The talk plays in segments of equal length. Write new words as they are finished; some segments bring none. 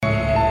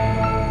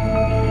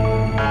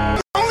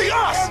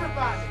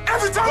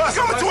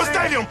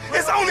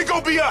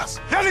be us.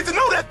 Y'all need to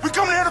know that. We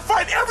coming here to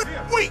fight every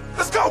week.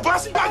 Let's go,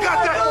 Bussy. I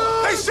got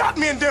that. They shot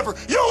me in Denver.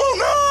 You will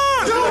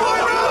not. You will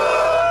not.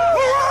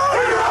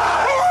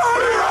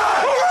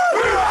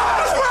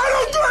 That's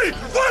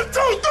 1, 2,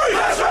 3.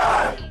 Let's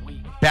ride.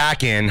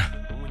 Back in.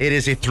 It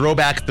is a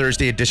Throwback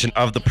Thursday edition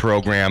of the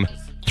program.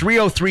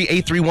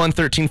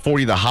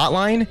 303-831-1340, the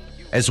hotline,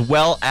 as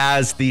well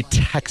as the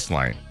text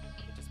line.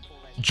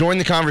 Join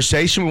the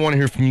conversation. We want to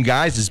hear from you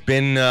guys. It's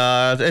been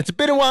a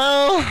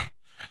while.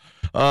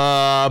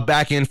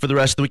 Back in for the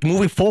rest of the week.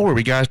 Moving forward,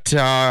 we got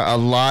a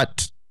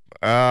lot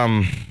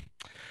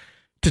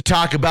to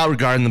talk about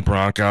regarding the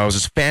Broncos.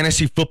 It's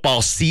fantasy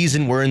football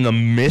season. We're in the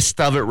midst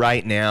of it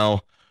right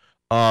now.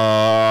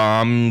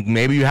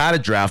 Maybe you had a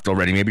draft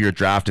already. Maybe you're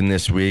drafting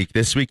this week,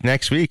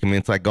 next week. I mean,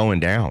 it's like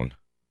going down.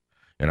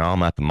 You know,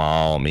 I'm at the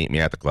mall. Meet me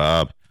at the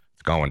club.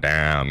 It's going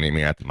down. Meet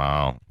me at the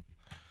mall.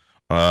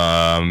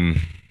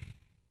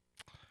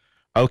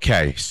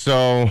 Okay,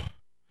 so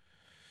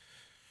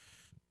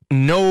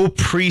no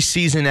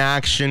preseason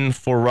action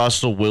for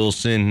Russell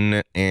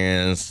Wilson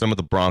and some of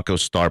the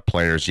Broncos star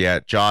players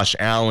yet. Josh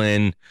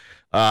Allen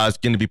is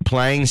going to be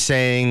playing,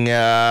 saying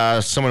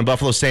someone in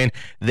Buffalo saying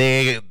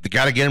they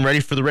got to get him ready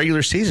for the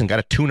regular season, got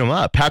to tune him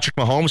up. Patrick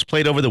Mahomes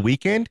played over the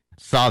weekend.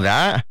 Saw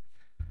that.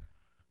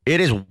 It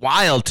is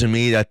wild to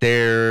me that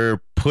they're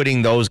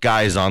putting those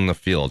guys on the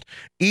field.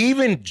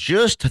 Even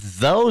just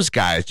those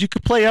guys. You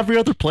could play every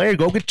other player.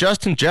 Go get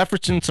Justin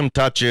Jefferson some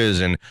touches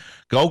and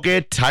go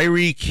get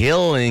Tyreek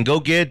Hill and go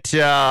get,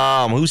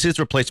 who's his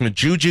replacement?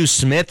 Juju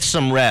Smith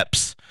some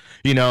reps.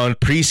 You know, in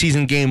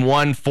preseason game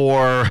 1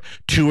 for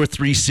 2 or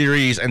 3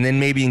 series, and then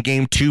maybe in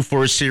game 2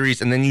 for a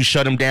series, and then you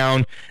shut him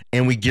down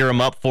and we gear him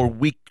up for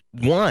week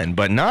 1,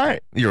 but not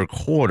your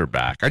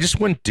quarterback. I just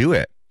wouldn't do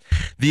it.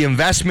 The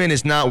investment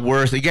is not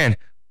worth, again,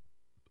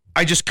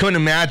 I just couldn't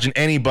imagine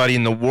anybody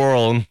in the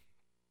world,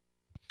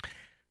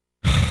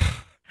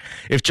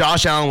 if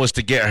Josh Allen was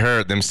to get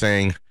hurt, them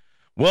saying,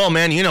 well,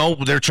 man, you know,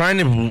 they're trying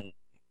to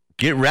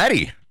get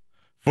ready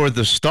for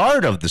the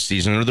start of the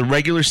season or the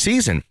regular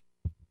season.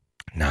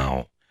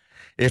 No.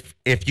 If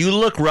you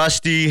look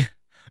rusty,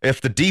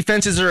 if the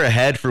defenses are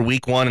ahead for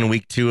week 1 and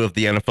week 2 of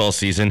the NFL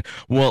season,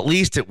 well, at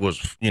least it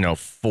was, you know,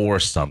 for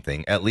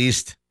something. At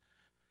least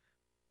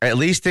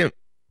it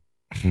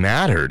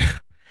mattered.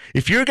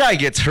 If your guy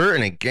gets hurt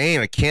in a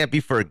game, it can't be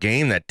for a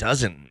game that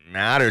doesn't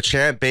matter.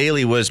 Champ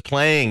Bailey was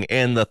playing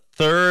in the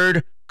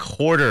 3rd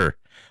quarter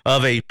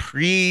of a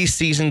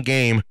preseason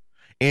game,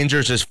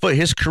 injures his foot.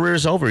 His career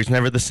is over. He's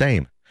never the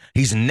same.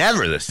 He's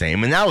never the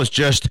same. And that was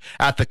just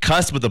at the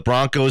cusp of the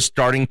Broncos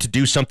starting to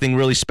do something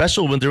really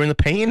special when during the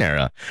Payne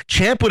era.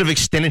 Champ would have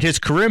extended his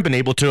career and been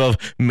able to have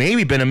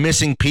maybe been a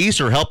missing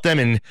piece or helped them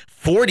in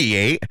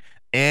 48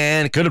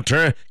 and could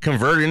have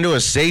converted into a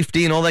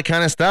safety and all that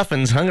kind of stuff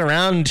and hung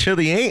around until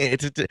the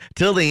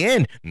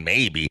end.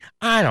 Maybe.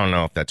 I don't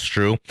know if that's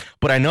true.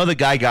 But I know the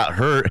guy got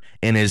hurt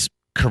and his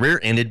career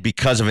ended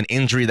because of an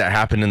injury that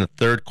happened in the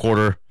 3rd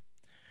quarter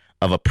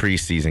of a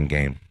preseason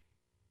game.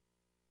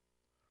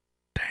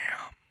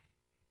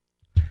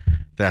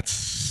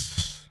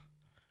 That's,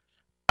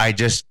 can't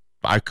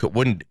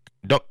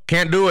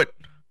do it.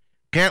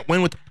 Can't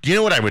win with, you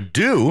know what I would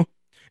do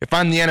if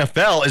I'm the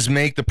NFL is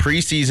make the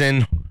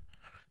preseason,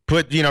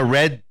 put, you know,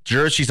 red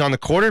jerseys on the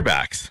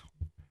quarterbacks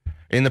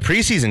in the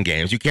preseason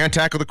games. You can't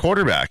tackle the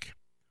quarterback.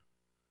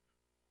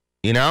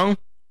 You know?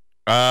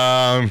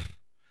 I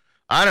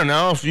don't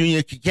know if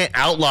you can't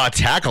outlaw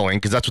tackling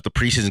because that's what the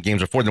preseason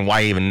games are for. Then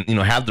why even, you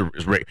know, have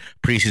the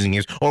preseason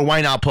games, or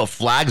why not put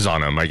flags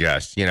on them, I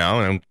guess, you know,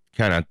 and I'm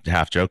kind of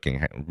half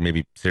joking,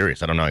 maybe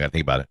serious. I don't know. I got to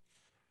think about it.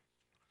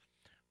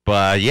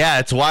 But yeah,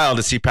 it's wild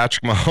to see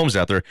Patrick Mahomes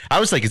out there.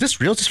 I was like, is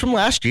this real? Is this from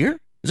last year?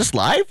 Is this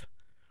live?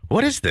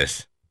 What is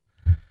this?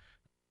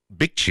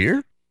 Big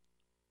cheer?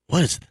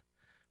 What is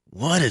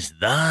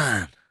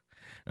that?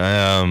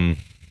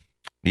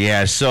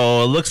 Yeah,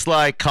 so it looks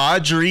like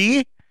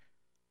Kadri.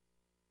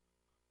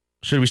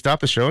 Should we stop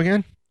the show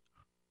again?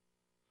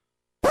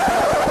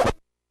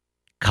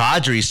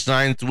 Kadri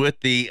signs with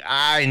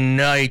I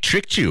know he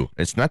tricked you.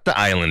 It's not the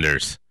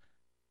Islanders.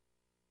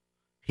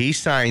 He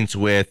signs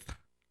with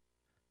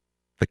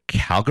the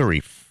Calgary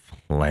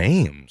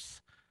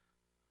Flames.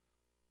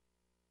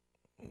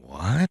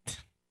 What?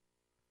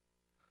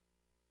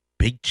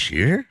 Big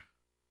cheer?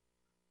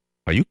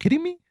 Are you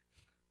kidding me?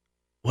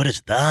 What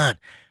is that?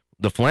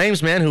 The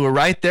Flames, man, who were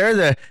right there,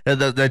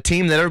 the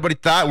team that everybody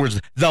thought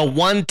was the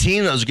one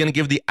team that was going to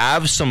give the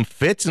Avs some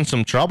fits and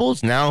some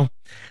troubles. Now,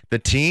 the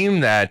team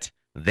that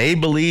they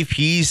believe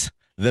he's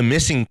the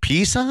missing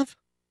piece of?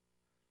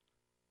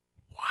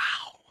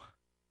 Wow.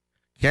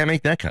 Can't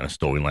make that kind of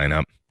storyline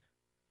up.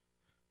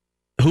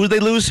 Who did they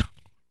lose?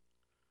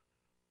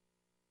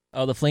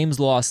 Oh, the Flames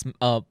lost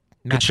Matthew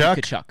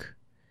Tkachuk.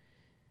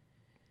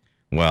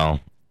 Well,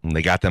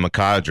 they got them a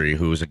Kadri,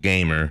 who's a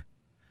gamer.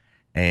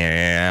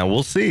 And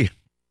we'll see.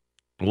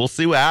 We'll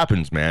see what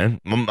happens, man.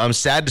 I'm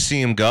sad to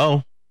see him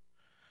go.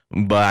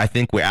 But I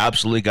think we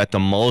absolutely got the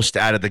most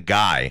out of the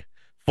guy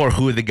for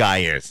who the guy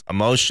is.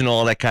 Emotional,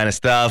 all that kind of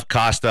stuff.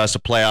 Cost us a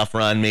playoff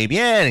run, maybe.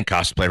 Yeah, and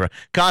cost a playoff run.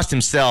 Cost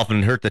himself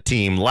and hurt the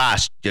team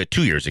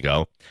 2 years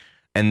ago.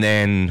 And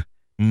then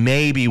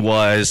maybe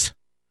was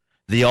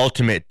the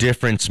ultimate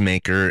difference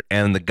maker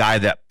and the guy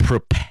that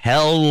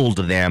propelled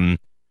them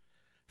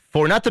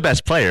for not the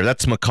best player.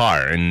 That's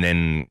Makar and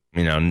then,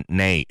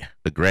 Nate,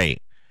 the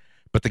great.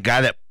 But the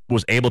guy that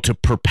was able to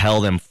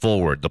propel them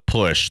forward, the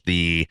push,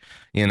 the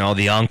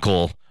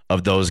uncle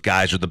of those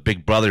guys, or the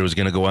big brother who was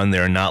going to go in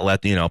there and not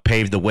let,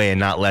 pave the way and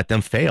not let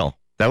them fail.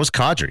 That was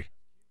Kadri.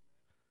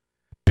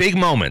 Big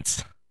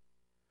moments.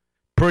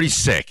 Pretty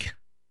sick.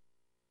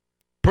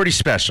 Pretty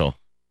special,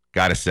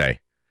 gotta say.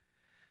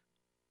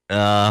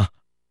 I'll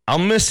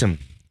miss him.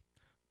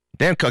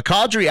 Damn,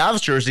 Kadri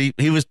Avs jersey,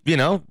 he was,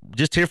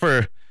 just here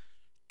for,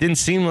 didn't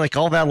seem like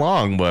all that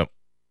long, but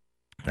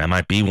that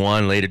might be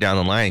one later down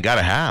the line.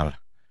 Gotta have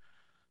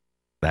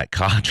that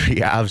Kadri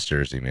Avs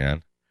jersey,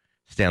 man.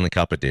 Stanley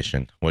Cup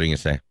edition. What are you going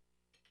to say?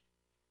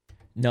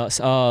 No,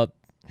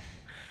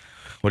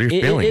 what are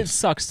your feelings? It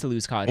sucks to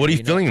lose Kadri. What are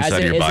you feeling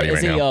inside of your body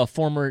right now?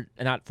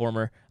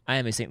 I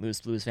am a St.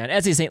 Louis Blues fan.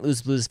 As a St. Louis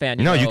Blues fan,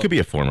 you could be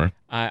a former.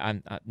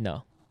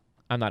 No,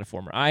 I'm not a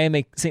former. I am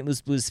a St.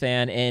 Louis Blues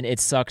fan, and it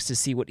sucks to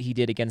see what he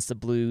did against the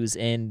Blues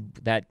in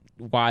that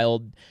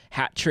wild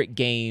hat trick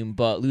game.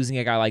 But losing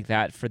a guy like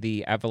that for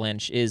the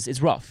Avalanche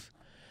is rough.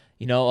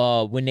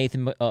 When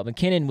Nathan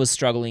McKinnon was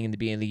struggling in the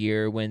beginning of the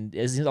year, when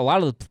a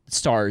lot of the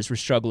stars were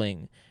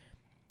struggling,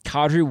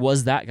 Kadri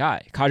was that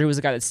guy. Kadri was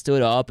the guy that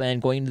stood up, and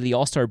going into the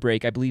All-Star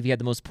break, I believe he had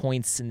the most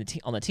points on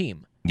the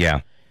team. Yeah.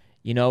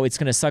 It's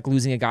going to suck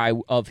losing a guy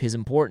of his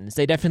importance.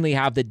 They definitely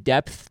have the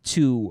depth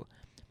to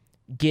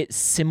get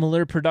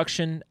similar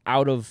production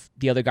out of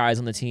the other guys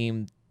on the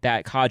team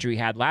that Kadri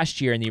had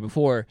last year and the year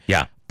before.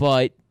 Yeah.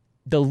 But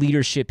the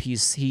leadership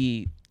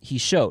he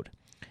showed,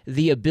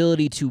 the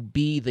ability to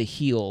be the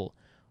heel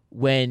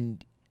when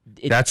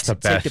that's the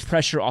best. Take the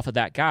pressure off of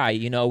that guy.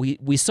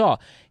 We saw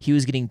he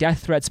was getting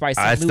death threats by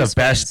St. Louis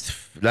fans.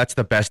 That's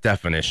the best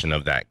definition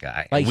of that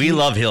guy. Like we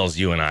love Hills,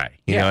 you and I.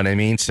 You know what I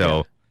mean? So.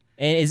 Yeah.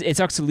 And it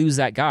sucks to lose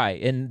that guy.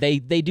 And they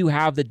do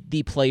have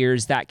the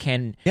players that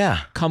can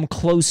come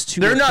close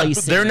to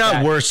They're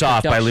not worse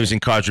off by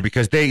losing Kadri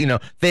because they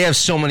have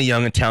so many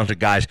young and talented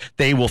guys.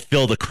 They will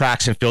fill the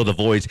cracks and fill the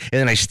voids. And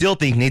then I still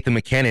think Nathan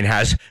McKinnon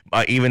has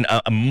even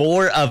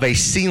more of a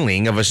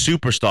ceiling of a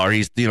superstar.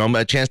 He's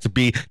a chance to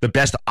be the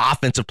best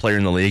offensive player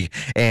in the league.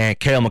 And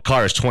Cale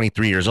Makar is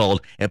 23 years old,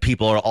 and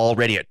people are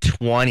already at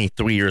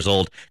 23 years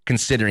old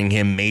considering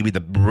him maybe the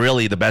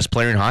best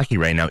player in hockey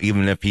right now,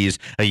 even if he's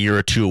a year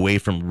or two away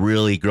from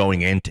really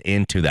growing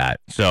into that.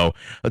 So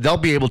they'll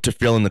be able to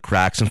fill in the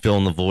cracks and fill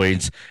in the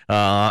voids.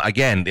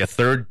 Again, the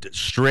third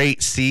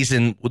straight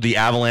season, the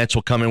Avalanche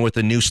will come in with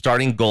a new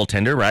starting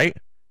goaltender, right?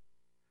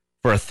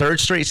 For a third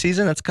straight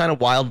season, that's kind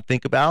of wild to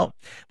think about.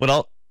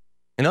 But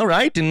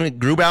right? Didn't it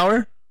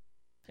Grubauer?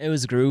 It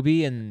was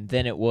Gruby, and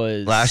then it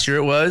was... Last year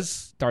it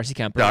was... Darcy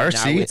Kemper. Now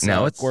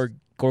it's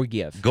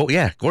Georgiev.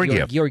 Georgiev.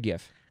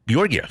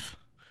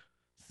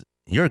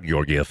 You're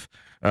Georgiev.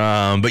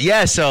 But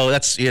yeah, so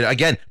that's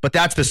again, but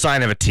that's the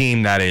sign of a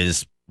team that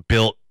is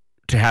built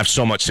to have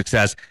so much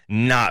success,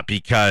 not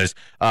because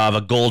of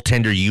a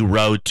goaltender you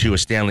rode to a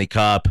Stanley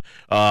Cup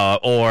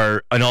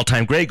or an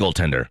all-time great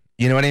goaltender.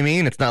 You know what I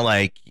mean? It's not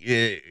like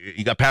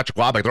you got Patrick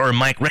Waugh or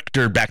Mike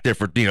Richter back there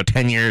for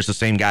 10 years, the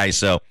same guy.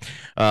 So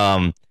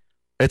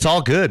it's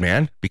all good,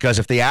 man. Because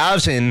if the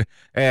Avs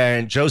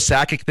and Joe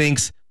Sakic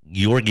thinks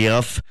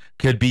Georgiev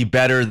could be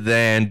better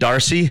than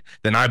Darcy,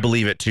 then I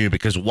believe it too,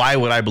 because why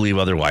would I believe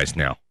otherwise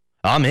now?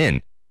 I'm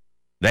in.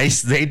 They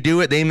do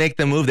it, they make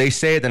the move, they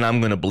say it, then I'm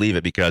going to believe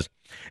it, because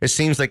it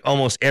seems like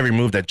almost every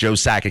move that Joe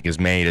Sakic has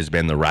made has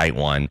been the right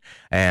one.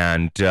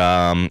 And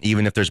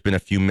even if there's been a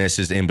few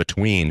misses in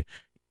between,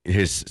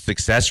 his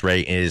success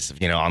rate is,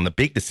 on the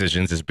big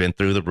decisions has been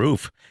through the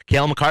roof.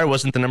 Cale Makar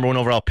wasn't the number one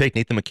overall pick.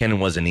 Nathan McKinnon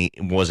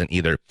wasn't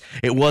either.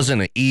 It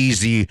wasn't an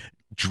easy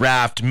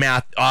draft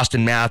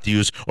Austin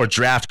Matthews or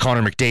draft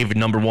Connor McDavid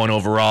number one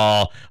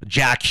overall,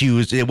 Jack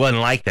Hughes. It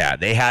wasn't like that.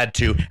 They had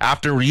to,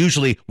 after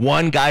usually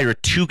one guy or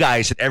two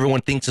guys that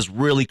everyone thinks is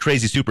really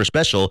crazy, super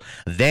special,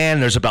 then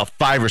there's about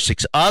 5 or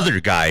 6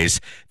 other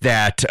guys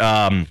that,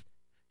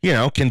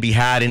 can be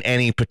had in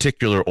any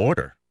particular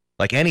order,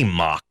 like any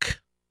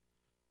mock.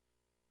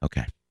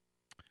 Okay.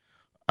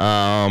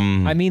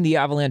 The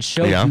Avalanche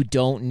showed you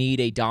don't need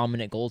a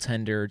dominant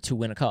goaltender to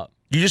win a cup.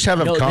 You just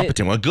have a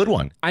competent one, a good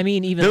one.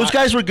 Even those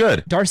guys were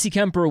good. Darcy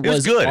Kemper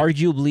was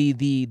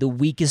arguably the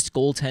weakest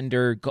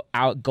goaltender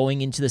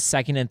going into the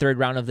second and third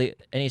round of the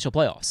NHL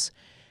playoffs.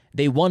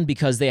 They won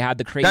because they had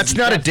the crazy. That's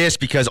not a diss,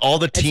 because all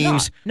the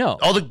teams,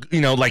 all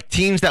the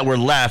teams that were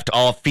left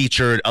all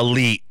featured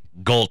elite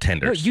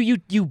goaltenders. No,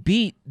 you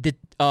beat the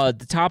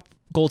top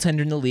goaltender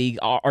in the league,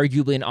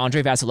 arguably an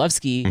Andrei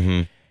Vasilevsky.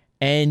 Mm-hmm.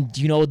 And,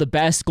 the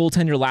best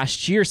goaltender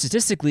last year,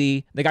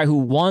 statistically, the guy who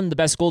won the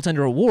best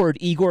goaltender award,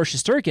 Igor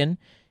Shesterkin,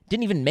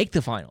 didn't even make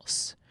the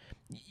finals.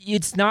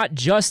 It's not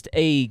just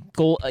a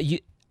goal.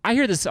 I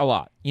hear this a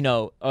lot.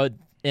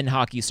 in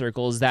hockey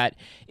circles that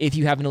if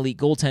you have an elite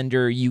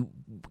goaltender,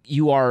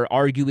 you are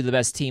arguably the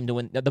best team to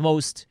win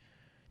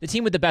the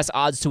team with the best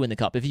odds to win the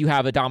cup if you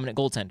have a dominant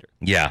goaltender.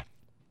 Yeah.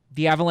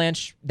 The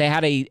Avalanche, they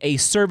had a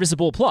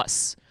serviceable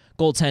plus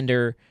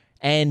goaltender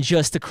and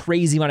just a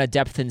crazy amount of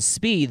depth and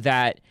speed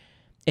that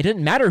it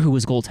didn't matter who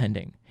was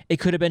goaltending. It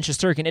could have been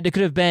Shesterkin. It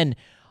could have been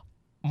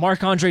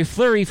Marc-Andre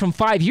Fleury from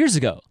 5 years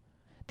ago.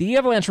 The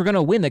Avalanche were going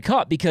to win the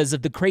cup because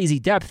of the crazy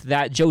depth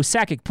that Joe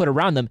Sakic put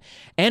around them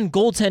and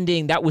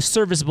goaltending that was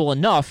serviceable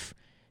enough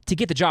to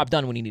get the job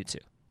done when he needed to.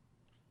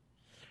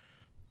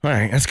 All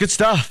right, that's good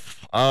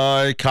stuff.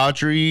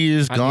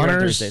 Kadri's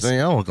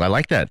Goners. I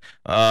like that.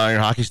 Your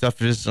hockey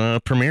stuff is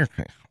premier.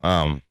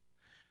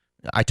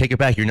 I take it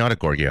back. You're not a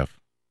Gorgiev.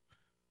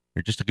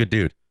 You're just a good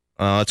dude.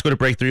 Let's go to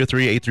break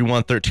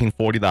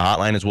 303-831-1340, the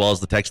hotline, as well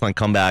as the text line.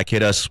 Come back,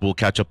 hit us. We'll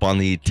catch up on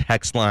the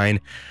text line.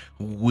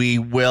 We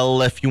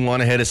will, if you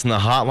want to hit us in the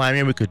hotline,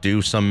 maybe we could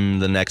do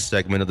the next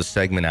segment of the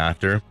segment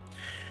after.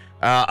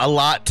 A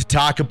lot to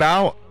talk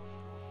about.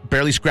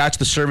 Barely scratched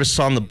the surface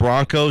on the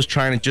Broncos,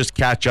 trying to just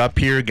catch up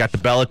here. Got the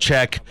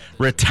Belichick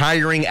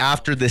retiring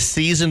after the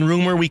season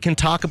rumor we can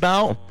talk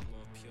about.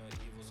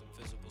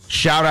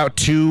 Shout out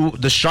to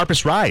The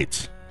Sharpest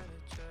Rides.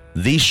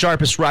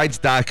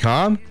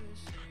 TheSharpestRides.com.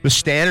 The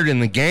standard in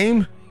the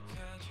game.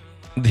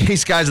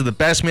 These guys are the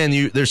best,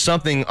 man. There's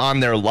something on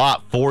their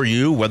lot for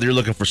you, whether you're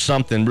looking for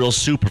something real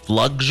super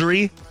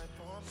luxury,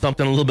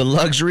 something a little bit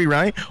luxury,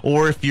 right?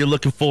 Or if you're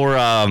looking for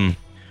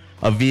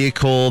a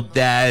vehicle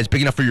that is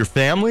big enough for your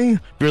family,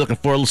 if you're looking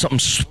for something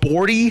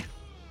sporty,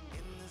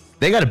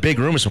 they got a big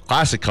room with some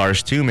classic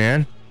cars too,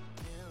 man.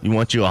 You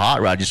want you a hot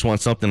rod, you just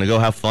want something to go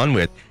have fun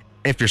with.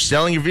 If you're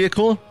selling your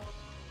vehicle,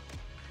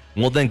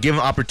 well, then give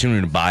an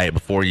opportunity to buy it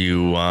before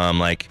you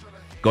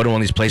go to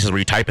one of these places where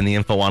you type in the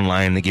info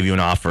online and they give you an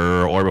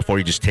offer, or before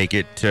you just take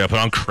it to put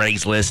on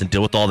Craigslist and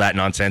deal with all that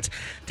nonsense.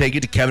 Take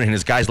it to Kevin and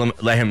his guys,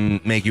 let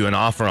him make you an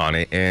offer on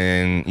it,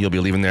 and you'll be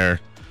leaving there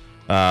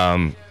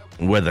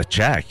with a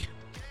check.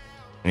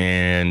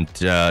 And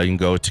you can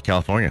go to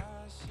California.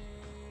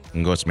 You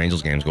can go to some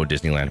Angels games, go to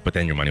Disneyland, but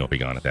then your money will be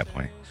gone at that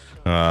point.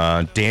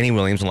 Danny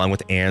Williams along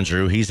with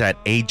Andrew. He's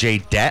at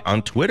AJ Det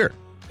on Twitter.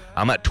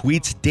 I'm at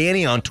Tweets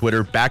Danny on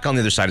Twitter. Back on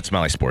the other side of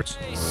Smiley Sports.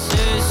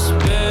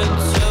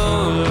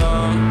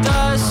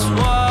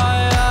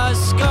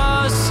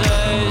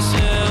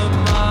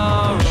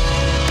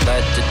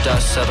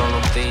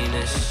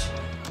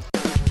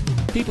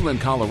 People in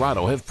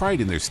Colorado have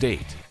pride in their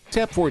state.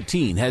 Tap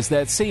 14 has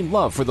that same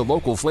love for the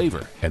local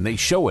flavor, and they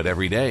show it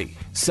every day.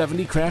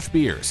 70 craft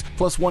beers,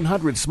 plus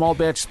 100 small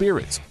batch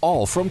spirits,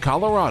 all from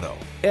Colorado.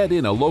 Add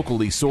in a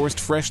locally sourced,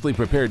 freshly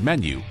prepared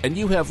menu, and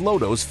you have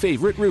Lodo's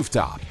favorite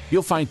rooftop.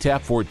 You'll find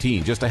Tap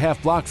 14 just a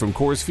half block from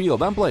Coors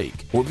Field on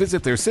Blake, or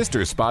visit their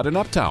sister spot in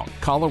Uptown,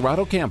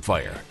 Colorado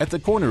Campfire, at the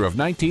corner of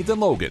 19th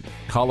and Logan.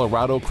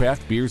 Colorado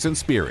craft beers and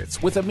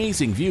spirits with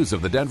amazing views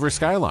of the Denver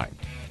skyline.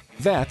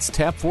 That's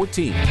Tap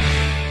 14.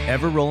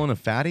 Ever rolling a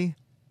fatty?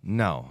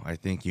 No, I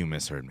think you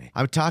misheard me.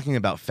 I'm talking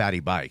about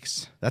Fatty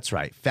Bikes. That's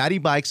right. Fatty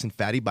Bikes and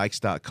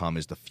FattyBikes.com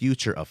is the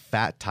future of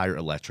fat tire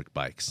electric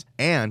bikes.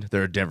 And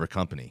they're a Denver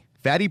company.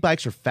 Fatty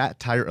Bikes are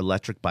fat tire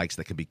electric bikes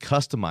that can be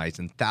customized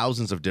in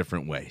thousands of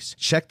different ways.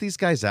 Check these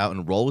guys out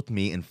and roll with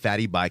me in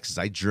Fatty Bikes as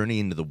I journey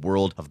into the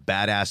world of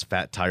badass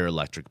fat tire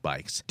electric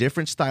bikes.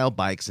 Different style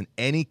bikes in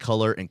any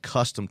color and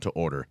custom to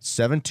order.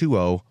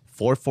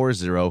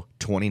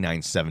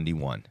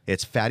 720-440-2971.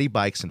 It's Fatty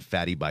Bikes and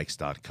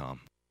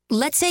FattyBikes.com.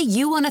 Let's say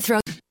you want to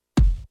throw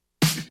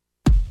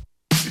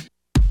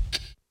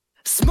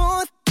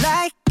smooth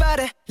like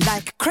butter,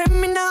 like a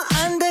criminal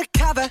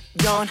undercover.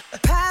 Don't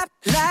pop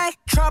like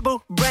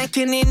trouble,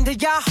 breaking into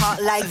your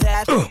heart like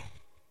that.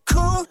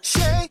 Cool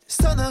shade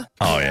stunner.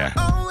 Oh, yeah.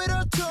 Owe it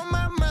all to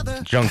my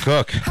mother.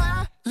 Jungkook.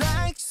 Hot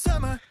like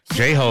summer.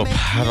 J-Hope,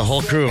 the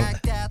whole crew.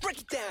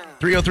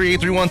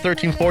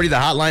 303-831-1340, the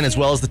hotline as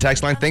well as the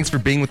text line. Thanks for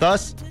being with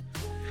us.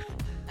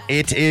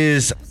 It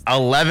is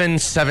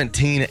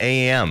 11:17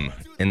 a.m.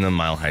 in the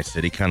Mile High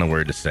City. Kind of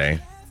weird to say.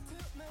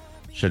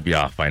 Should be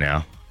off by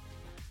now.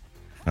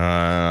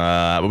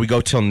 But we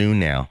go till noon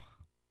now.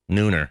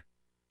 Nooner.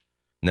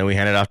 And then we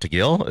hand it off to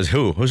Gil.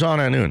 Who's on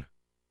at noon?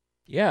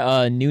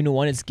 Yeah, noon to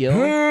 1 is Gil.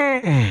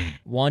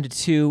 1 to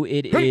 2,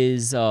 it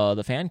is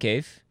the Fan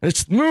Cave.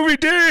 It's movie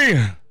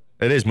day.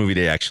 It is movie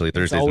day, actually.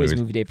 Thursday's It's always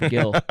movies. movie day for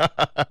Gil.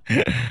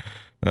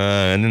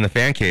 And then the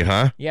Fan Cave,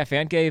 huh? Yeah,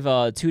 Fan Cave,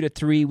 2 to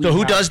 3. So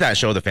who does that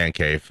show, the Fan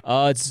Cave?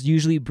 It's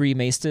usually Bree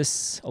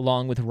Maestas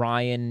along with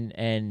Ryan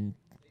and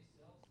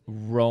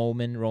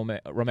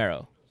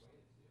Romero.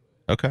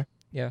 Okay.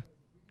 Yeah.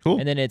 Cool.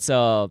 And then it's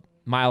Mile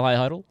High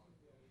Huddle.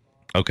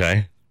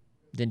 Okay.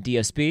 Then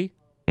DSP.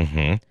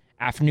 Mm-hmm.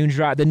 Afternoon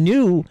Drive. The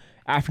new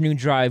Afternoon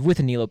Drive with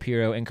Anilo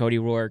Piro and Cody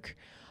Rourke.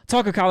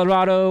 Talk of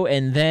Colorado,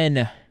 and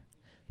then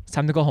it's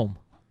time to go home.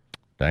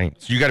 Dang.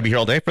 So you got to be here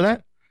all day for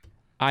that?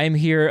 I am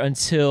here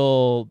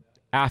until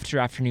after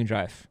Afternoon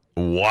Drive.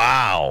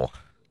 Wow.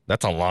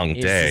 That's a long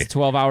day. It's a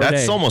 12-hour day.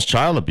 That's almost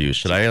child abuse.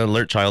 Should I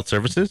alert child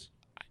services?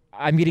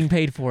 I'm getting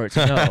paid for it,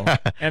 so no. And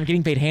I'm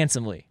getting paid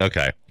handsomely.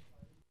 Okay.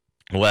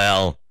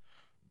 Well,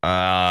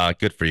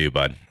 good for you,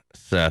 bud.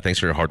 So, thanks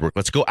for your hard work.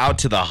 Let's go out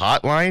to the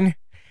hotline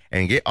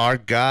and get our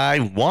guy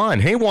Juan.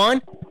 Hey,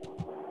 Juan.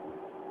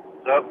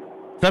 What's up?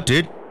 What's up,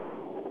 dude?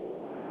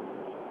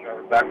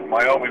 Driving back from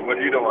Wyoming. What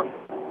are you doing?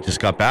 Just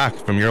got back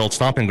from your old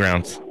stomping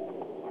grounds.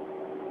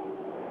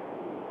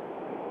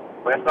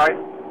 West side?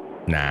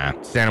 Nah,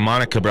 Santa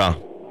Monica, bro.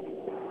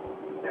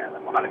 Santa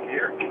Monica,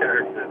 you're a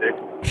character, dude.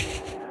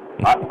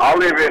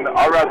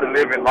 I'd rather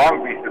live in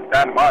Long Beach than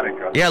Santa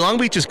Monica. Yeah, Long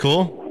Beach is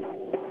cool.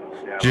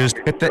 Yeah, Just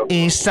Long Beach hit the is cool.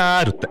 east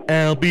side with the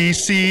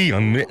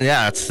LBC.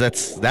 Yeah,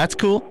 that's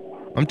cool.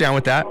 I'm down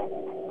with that. So,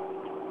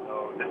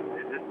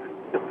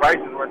 the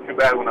prices weren't too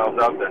bad when I was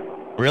out there.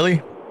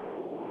 Really?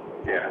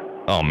 Yeah.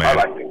 Oh, man.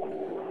 I liked it.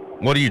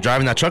 What, are you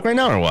driving that truck right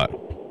now or what?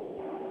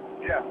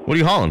 Yeah. What are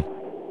you hauling?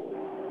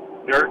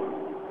 Dirt,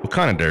 What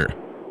kind of dirt?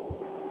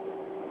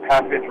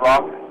 half-inch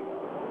rock.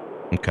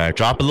 Okay,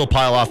 drop a little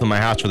pile off in my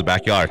house for the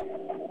backyard. I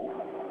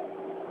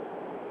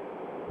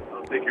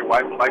don't think your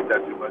wife would like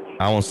that too much.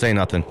 I won't say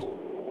nothing.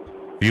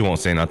 You won't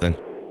say nothing.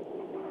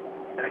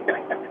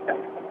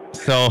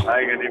 So, I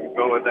ain't gonna even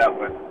go with that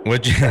one.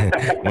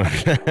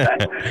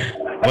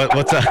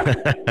 what's up?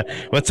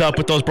 What's up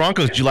with those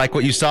Broncos? Did you like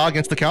what you saw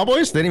against the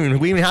Cowboys?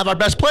 We even have our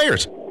best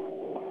players.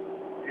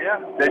 Yeah,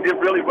 they did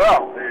really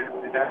well. They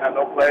didn't have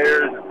no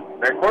players.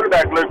 Their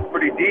quarterback looked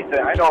pretty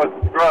decent. I know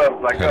it's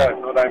scrubs like us,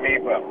 you know what I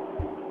mean? But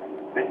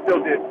they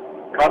still did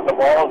caught the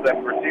balls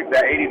and received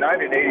that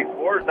 89 and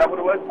 84. Is that what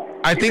it was?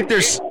 I think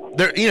it's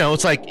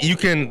like you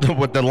can.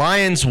 What the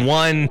Lions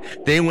won,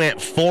 they went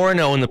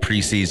 4-0 in the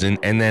preseason,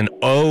 and then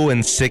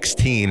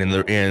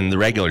 0-16 in the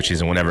regular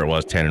season, whenever it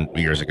was 10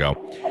 years ago.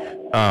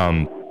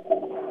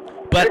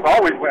 But They've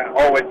always went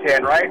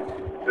 0-10, right?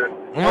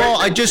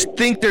 well, I just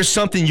think there's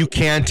something you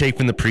can take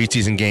from the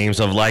preseason games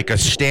of like a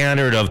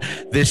standard of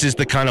this is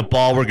the kind of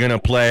ball we're going to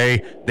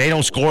play. They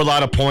don't score a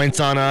lot of points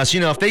on us.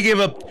 If they give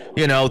up,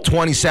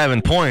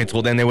 27 points,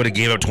 well, then they would have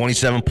gave up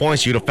 27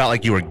 points. You'd have felt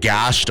like you were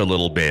gashed a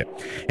little bit.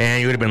 And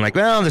you would have been like,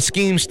 well, the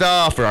scheme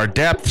stuff or our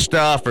depth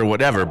stuff or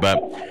whatever.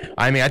 But,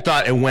 I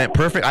thought it went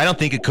perfect. I don't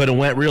think it could have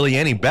went really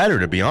any better,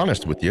 to be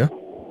honest with you.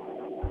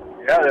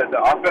 Yeah,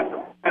 the offensive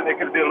line, they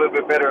could have did a little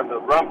bit better in the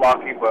run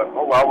blocking, but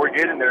we're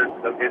getting there.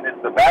 And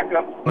it's the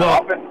backup.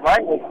 The offensive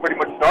line was pretty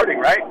much starting,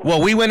 right?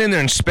 Well, we went in there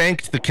and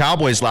spanked the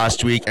Cowboys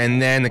last week,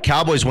 and then the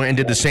Cowboys went and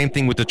did the same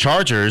thing with the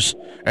Chargers,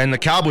 and the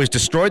Cowboys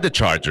destroyed the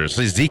Chargers.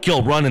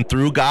 Ezekiel running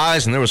through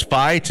guys, and there was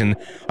fights, and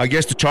I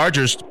guess the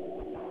Chargers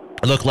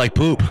looked like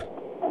poop.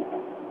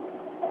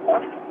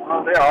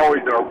 Well, they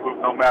always are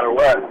poop no matter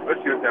what,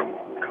 especially with them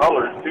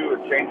colors, too,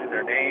 and changing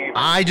their name.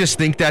 I just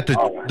think that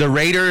the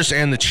Raiders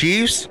and the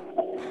Chiefs,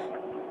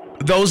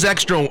 those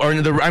extra,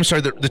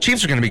 the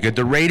Chiefs are going to be good.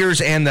 The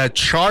Raiders and the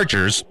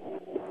Chargers,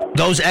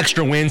 those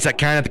extra wins that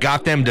kind of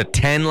got them to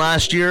 10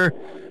 last year,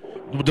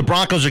 the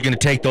Broncos are going to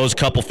take those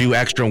few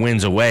extra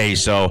wins away.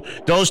 So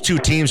those two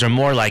teams are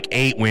more like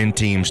 8-win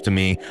teams to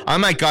me. I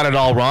might got it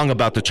all wrong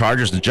about the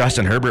Chargers, and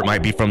Justin Herbert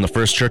might be from the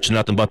First Church of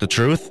Nothing But the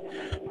Truth.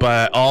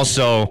 But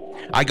also,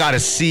 I got to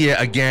see it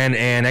again,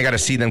 and I got to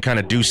see them kind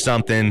of do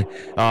something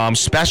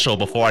special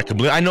before I can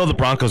believe. I know the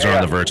Broncos are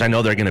on the verge. I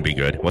know they're going to be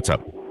good. What's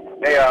up?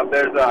 Hey,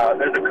 there's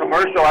a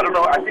commercial. I don't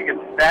know. I think it's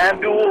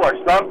FanDuel or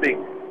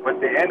something. But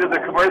the end of the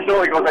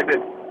commercial, it goes like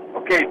this.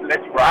 Okay,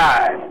 let's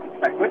ride.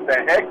 Like, what the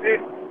heck, dude?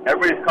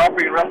 Everybody's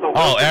copying Russell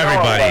Wilson. Oh,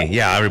 everybody.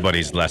 Yeah,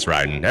 everybody's less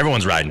riding.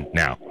 Everyone's riding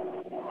now.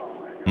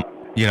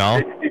 You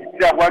know? Did you see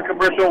that one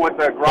commercial with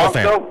the Gronk,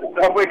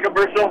 the Subway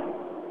commercial?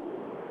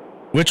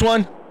 Which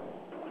one?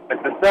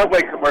 It's the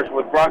Subway commercial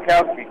with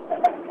Gronkowski.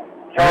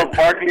 Charles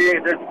Barkley,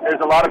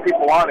 there's a lot of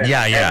people on it.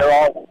 Yeah,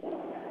 yeah.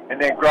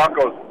 And then Gronk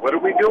goes, what are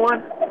we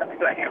doing?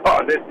 It's like,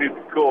 oh, this dude's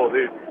cool,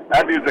 dude.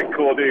 That dude's a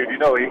cool dude. You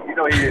know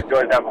he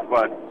enjoys having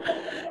fun.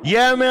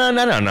 Yeah, man,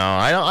 I don't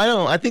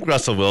know. I think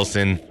Russell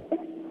Wilson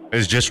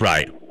is just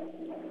right.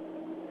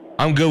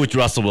 I'm good with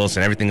Russell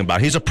Wilson, everything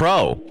about it. He's a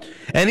pro.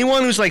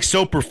 Anyone who's like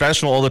so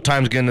professional all the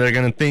time, they're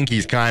going to think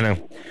he's kind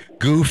of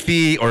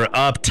goofy or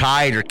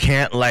uptight or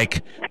can't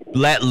like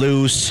let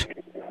loose.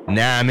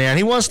 Nah, man,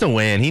 he wants to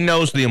win. He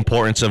knows the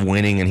importance of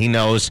winning, and he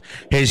knows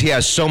he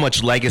has so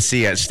much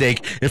legacy at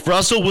stake. If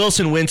Russell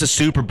Wilson wins a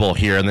Super Bowl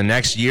here in the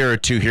next year or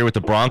two here with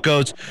the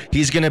Broncos,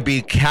 he's going to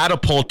be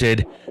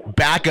catapulted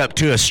back up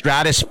to a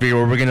stratosphere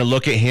where we're going to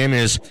look at him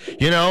as,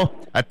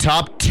 a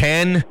top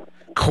 10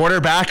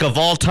 quarterback of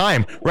all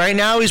time. Right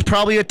now, he's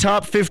probably a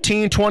top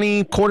 15,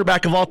 20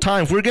 quarterback of all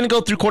time. If we're going to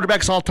go through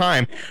quarterbacks all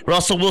time,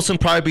 Russell Wilson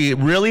probably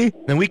really,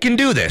 then we can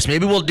do this.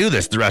 Maybe we'll do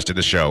this the rest of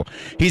the show.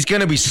 He's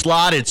going to be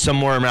slotted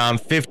somewhere around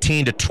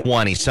 15 to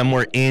 20,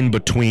 somewhere in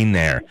between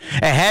there.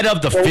 Ahead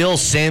of the Phil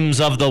Simms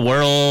of the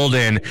world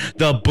and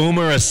the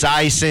Boomer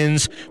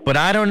Esiasons, but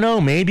I don't know,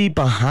 maybe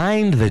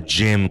behind the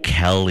Jim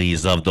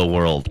Kellys of the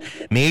world.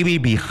 Maybe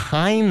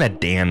behind the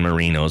Dan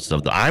Marinos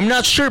of the... I'm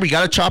not sure. We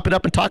got to chop it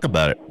up and talk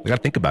about it. We got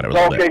to think about it a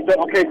little bit.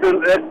 So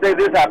let's say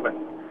this happens.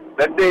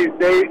 Let's say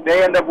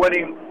they end up going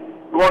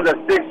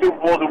to 6 Super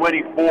Bowls and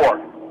winning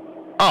 4.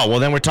 Oh, well,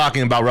 then we're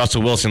talking about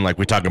Russell Wilson like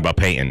we're talking about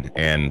Peyton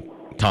and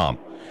Tom.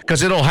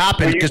 Because it'll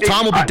happen. Well, you Because think-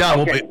 Tom will be done.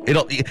 okay.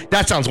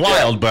 That sounds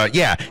wild, but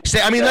yeah.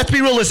 Let's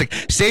be realistic.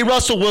 Say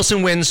Russell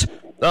Wilson wins.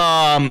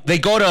 They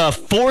go to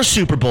 4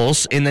 Super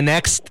Bowls in the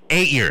next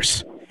 8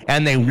 years,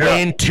 and they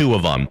win 2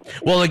 of them.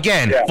 Well,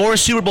 again, 4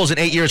 Super Bowls in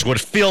 8 years would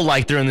feel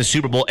like they're in the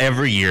Super Bowl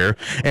every year.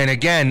 And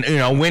again,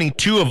 winning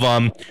 2 of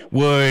them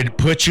would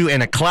put you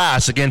in a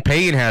class. Again,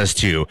 Peyton has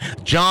 2.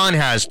 John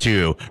has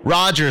 2.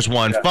 Rodgers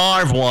won.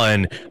 Favre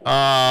won.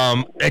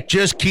 It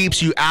just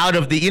keeps you out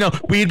of the,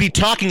 we'd be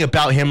talking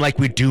about him like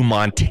we do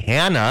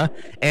Montana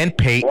and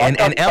Peyton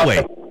and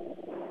Elway.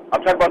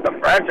 I'm talking about the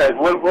franchise.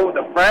 What would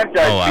the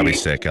franchise Oh, I'd be be?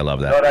 sick. I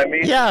love that. You know what I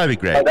mean? Yeah, that'd be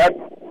great.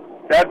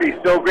 That'd be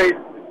so great.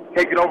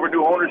 Taking over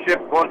new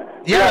ownership.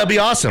 Yeah, that'd be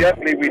awesome.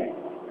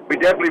 We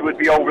definitely would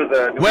be over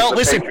the. Well,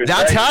 listen, Patriots,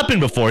 that's right? happened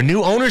before.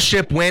 New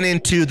ownership went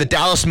into the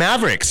Dallas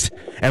Mavericks,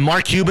 and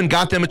Mark Cuban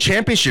got them a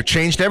championship,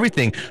 changed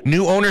everything.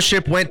 New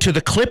ownership went to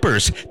the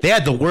Clippers. They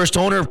had the worst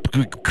owner,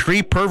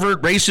 creep,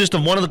 pervert, racist,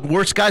 of one of the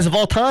worst guys of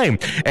all time.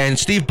 And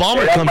Steve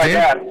Ballmer comes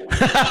in.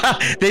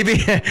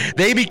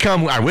 They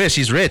become, I wish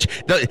he's rich.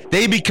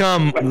 They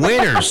become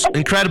winners,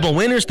 incredible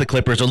winners. The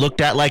Clippers are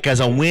looked at like as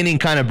a winning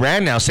kind of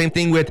brand now. Same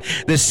thing with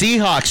the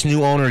Seahawks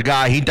new owner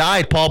guy. He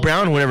died, Paul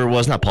Brown, whatever it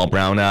was. Not Paul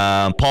Brown,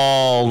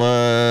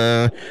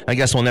 I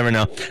guess we'll never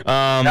know.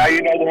 Now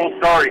you know the whole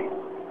story.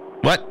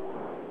 What?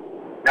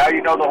 Now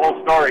you know the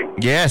whole story.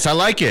 Yes, I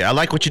like it. I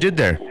like what you did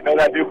there. You know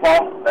that dude,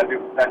 Paul? That's his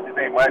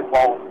name, right?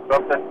 Paul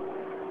something?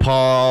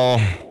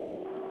 Paul...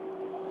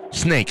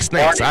 Snakes.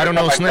 Hornig, I don't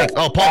know something like snakes. that.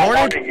 Oh, Paul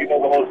Hornig? You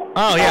know the whole,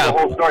 Oh, you know yeah. the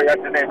whole story.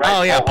 That's the name, right?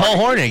 Oh, yeah, Paul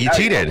Hornig. He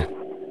cheated.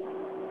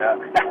 Yeah.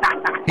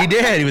 He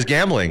did. He was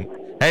gambling.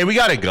 Hey, we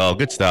got to go.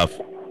 Good stuff.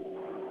 All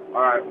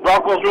right.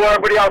 Broncos rule,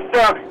 everybody else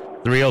sucks.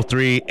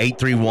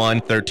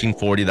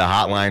 303-831-1340, the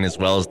hotline as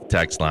well as the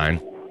text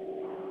line.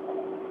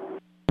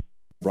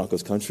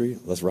 Broncos country,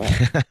 let's ride.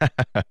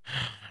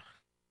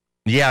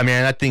 Yeah,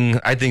 man, I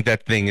think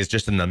that thing is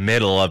just in the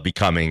middle of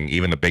becoming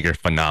even a bigger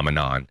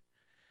phenomenon.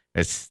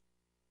 It's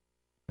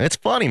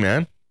funny,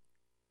 man.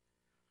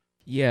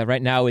 Yeah,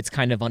 right now it's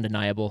kind of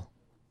undeniable.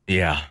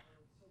 Yeah.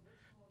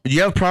 Do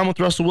you have a problem with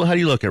Russell Wilson? How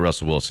do you look at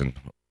Russell Wilson?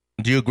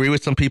 Do you agree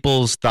with some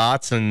people's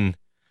thoughts and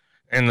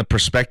the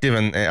perspective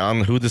and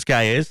on who this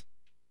guy is?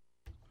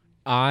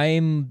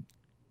 I'm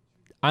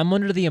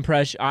under the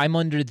impression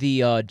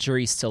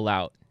jury's still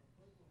out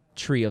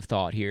tree of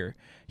thought here.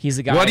 He's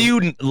a guy. What do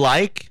you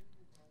like,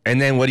 and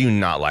then what do you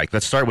not like?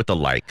 Let's start with the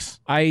likes.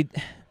 I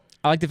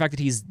like the fact that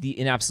he's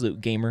an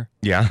absolute gamer.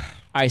 Yeah.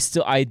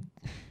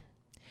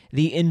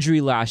 The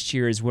injury last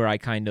year is where I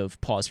kind of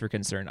pause for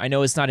concern. I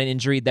know it's not an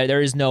injury.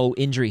 There is no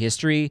injury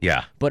history.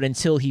 Yeah. But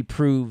until he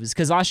proves,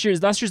 because last year's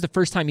the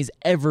first time he's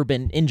ever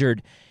been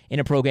injured in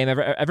a pro game,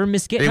 ever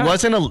missed game. It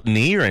wasn't a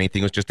knee or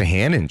anything. It was just a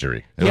hand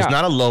injury. It was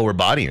not a lower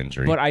body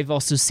injury. But I've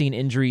also seen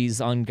injuries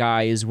on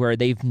guys where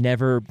they've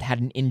never had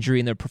an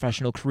injury in their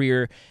professional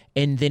career,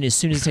 and then as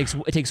soon as it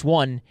takes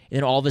one, and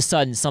then all of a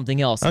sudden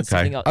something else. And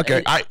something else.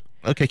 Okay.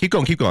 Keep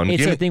going.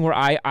 It's a thing where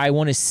I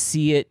want to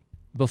see it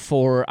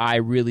before I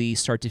really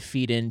start to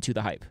feed into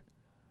the hype.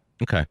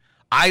 Okay.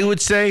 I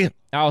would say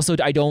I'm still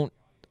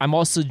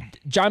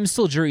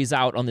jury's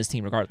out on this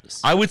team regardless.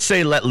 I would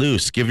say let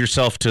loose. Give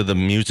yourself to the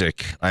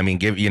music. I mean,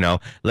 buy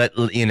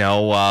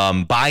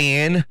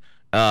in.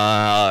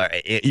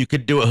 You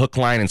could do it hook,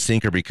 line, and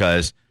sinker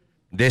because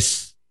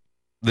this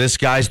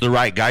guy's the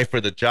right guy for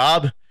the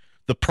job.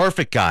 The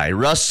perfect guy,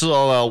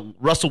 Russell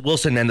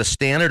Wilson, and the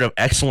standard of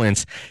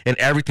excellence and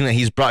everything that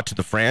he's brought to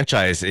the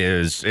franchise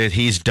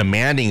he's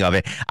demanding of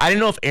it. I don't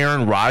know if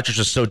Aaron Rodgers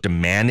is so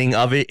demanding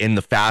of it in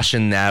the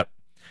fashion that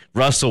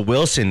Russell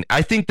Wilson.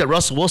 I think that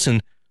Russell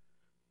Wilson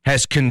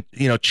has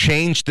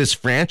changed this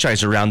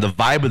franchise around, the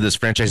vibe of this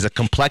franchise, the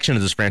complexion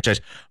of this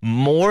franchise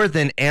more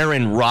than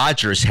Aaron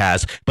Rodgers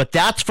has. But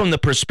that's from the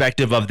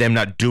perspective of them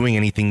not doing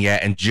anything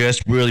yet and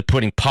just really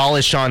putting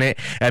polish on it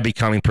and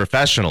becoming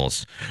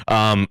professionals.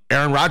 Aaron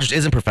Rodgers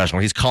isn't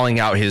professional. He's calling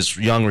out his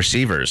young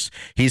receivers.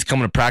 He's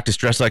coming to practice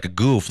dressed like a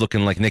goof,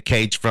 looking like Nick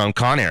Cage from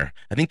Con Air.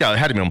 I think that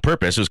had to be on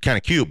purpose. It was kind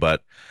of cute,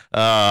 but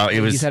it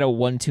was. He's had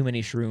one too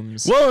many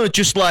shrooms. Well,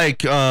 just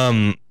like.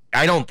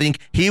 I don't think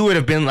he would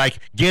have been like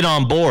get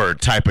on board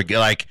type of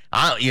like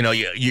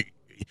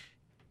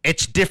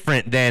it's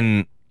different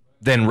than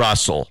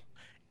Russell.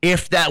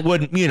 If that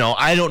wouldn't,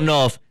 I don't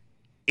know if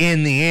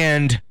in the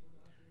end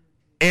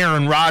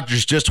Aaron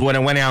Rodgers just would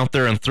have went out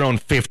there and thrown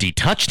 50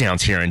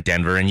 touchdowns here in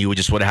Denver and you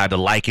just would have had to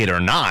like it or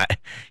not,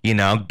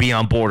 be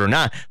on board or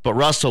not. But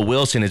Russell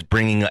Wilson is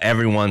bringing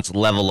everyone's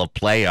level of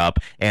play up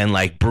and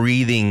like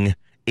breathing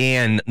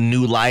and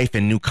new life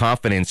and new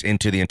confidence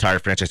into the entire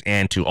franchise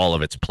and to all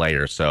of its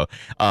players. So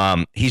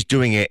he's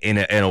doing it in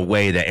a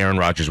way that Aaron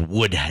Rodgers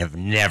would have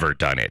never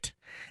done it.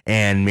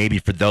 And maybe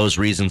for those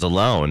reasons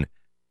alone,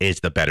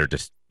 it's the better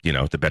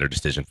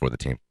decision for the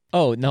team.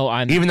 Oh, no,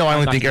 I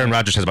only think Aaron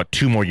Rodgers has about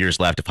 2 more years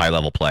left of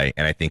high-level play,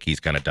 and I think he's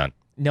kind of done.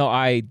 No,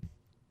 I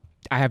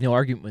have no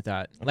argument with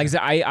that. Like I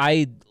said,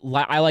 I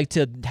like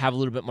to have a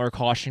little bit more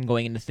caution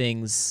going into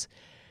things.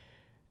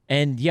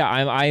 And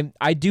yeah,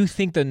 I do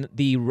think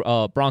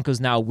the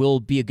Broncos now will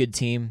be a good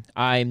team.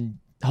 I'm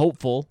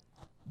hopeful,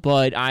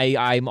 but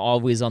I'm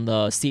always on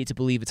the see it to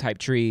believe it type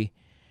tree.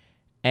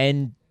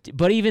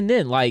 But even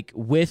then, like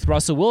with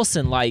Russell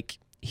Wilson, like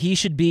he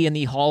should be in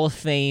the Hall of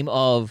Fame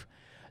of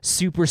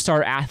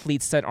superstar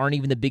athletes that aren't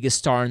even the biggest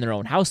star in their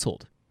own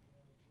household.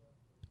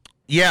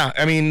 Yeah,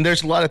 I mean,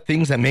 there's a lot of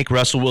things that make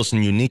Russell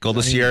Wilson unique. All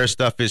the Sierra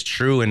stuff is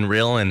true and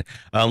real, and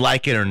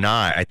like it or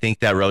not, I think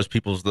that rubs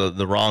people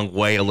the wrong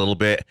way a little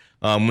bit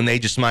when they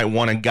just might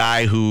want a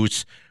guy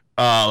who's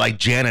like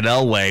Janet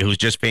Elway, who's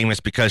just famous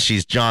because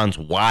she's John's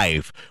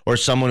wife, or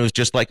someone who's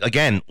just like,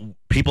 again,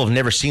 people have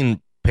never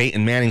seen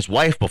Peyton Manning's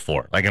wife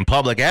before, like in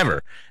public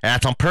ever, and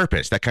that's on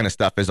purpose. That kind of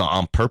stuff is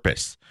on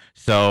purpose.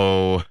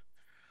 So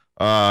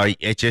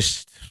it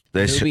just...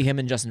 It would be him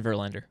and Justin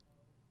Verlander.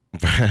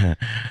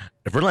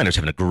 Verlander's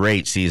having a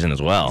great season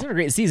as well. He's having a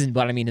great season,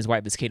 but I mean, his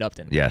wife is Kate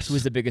Upton. Yes. Who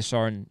is the biggest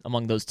star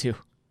among those two?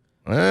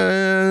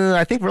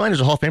 I think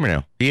Verlander's a Hall of Famer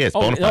now. He is. He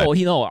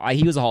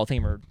was a Hall of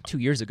Famer 2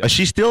 years ago. Is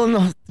she still in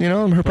the,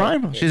 in her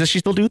prime? Does she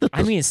still do this?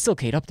 I mean, it's still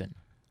Kate Upton.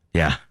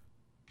 Yeah.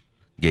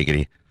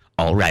 Giggity.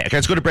 All right. Okay,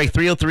 let's go to break.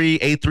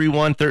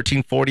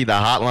 303-831-1340, the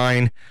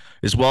hotline,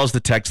 as well as the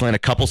text line. A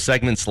couple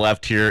segments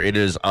left here. It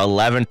is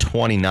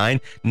 11:29.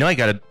 No, I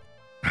got to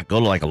go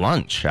to like a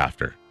lunch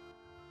after.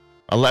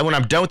 When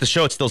I'm done with the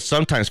show, it still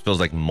sometimes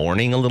feels like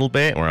morning a little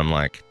bit, where I'm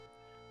like,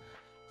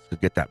 let's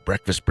get that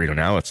breakfast burrito.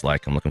 Now it's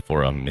like I'm looking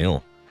for a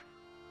meal.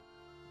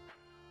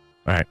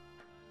 All right.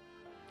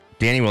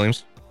 Danny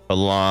Williams,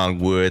 along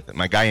with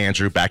my guy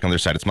Andrew, back on their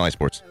side. It's Smiley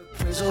Sports.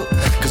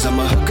 Cause I'm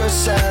a hooker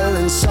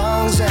selling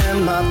songs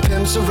and my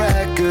pimp's a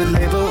record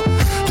label.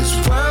 This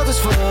world is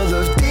full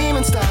of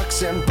demon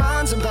stocks and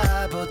bonds and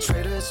Bible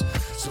traders.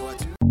 So I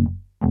do.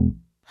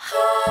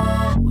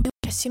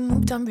 Guess you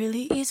moved on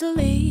really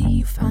easily.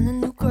 You found a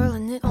new girl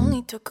and it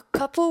only took a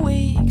couple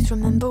weeks.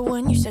 Remember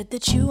when you said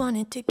that you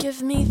wanted to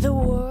give me the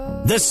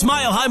world? The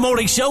Smile High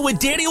Morning Show with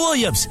Danny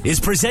Williams is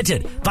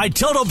presented by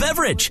Total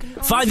Beverage.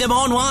 Find them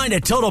online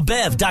at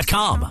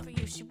TotalBev.com.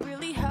 You should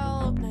really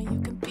help. Now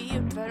you can be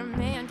a better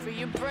man for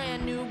your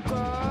brand new girl.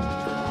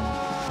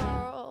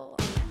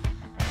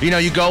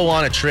 You go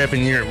on a trip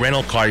and your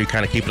rental car, you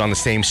kind of keep it on the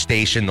same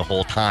station the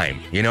whole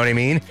time. You know what I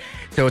mean?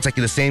 So it's like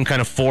the same kind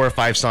of 4 or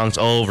 5 songs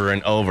over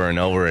and over and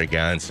over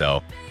again.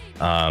 So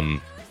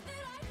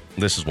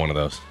this is one of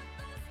those.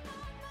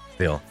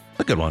 Still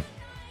a good one.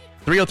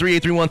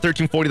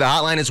 303-831-1340, the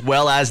hotline, as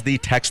well as the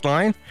text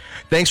line.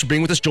 Thanks for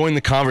being with us. Join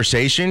the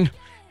conversation.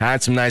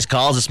 Had some nice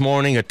calls this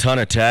morning, a ton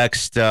of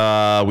text.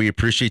 We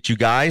appreciate you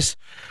guys.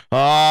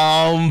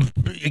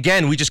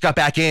 Again, we just got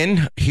back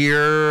in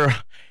here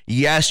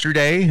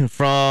yesterday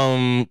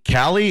from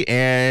Cali,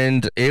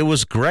 and it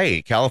was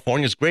great.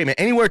 California's great, man.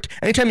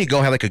 Anytime you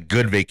go have like a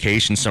good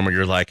vacation somewhere,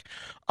 you're like,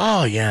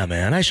 oh yeah,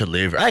 man, I could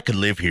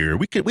live here.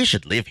 We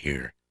should live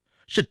here.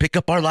 Should pick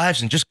up our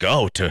lives and just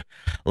go to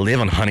live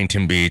on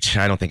Huntington Beach.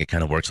 I don't think it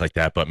kind of works like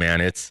that, but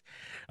man, it's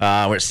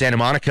we're at Santa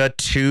Monica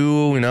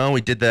too.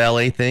 We did the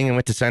LA thing and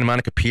went to Santa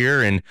Monica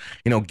Pier, and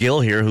Gil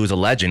here, who's a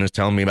legend, was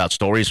telling me about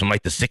stories from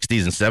like the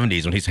 60s and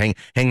 70s when he's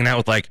hanging out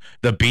with like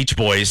the Beach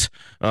Boys,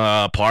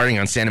 partying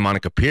on Santa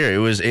Monica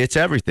Pier. It's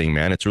everything,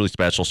 man. It's really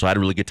special. So I had a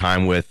really good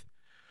time with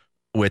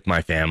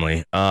my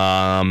family.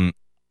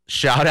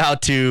 Shout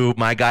out to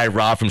my guy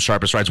Rob from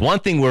Sharpest Rides. One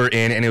thing we're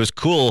in, and it was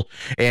cool,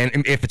 and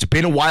if it's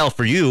been a while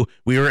for you,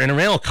 we were in a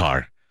rental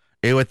car.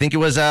 We were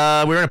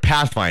in a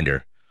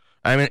Pathfinder.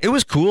 I mean, it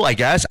was cool, I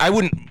guess. I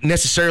wouldn't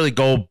necessarily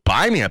go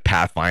buy me a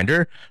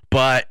Pathfinder,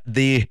 but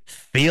the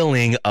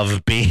feeling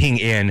of being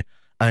in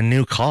a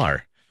new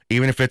car,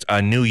 even if it's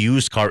a new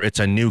used car, it's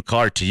a new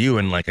car to you.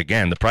 And like,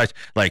 again, the price,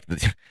 like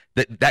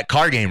that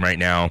car game right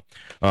now,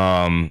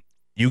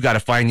 you got to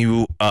find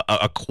you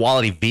a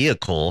quality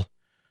vehicle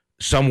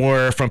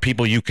somewhere from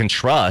people you can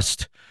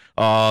trust,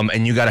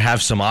 and you got to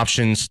have some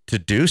options to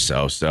do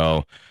so.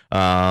 So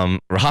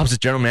Rob's the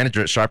general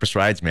manager at Sharpest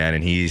Rides, man,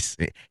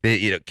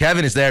 and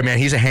Kevin is there, man.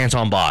 He's a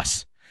hands-on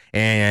boss,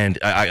 and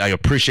I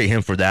appreciate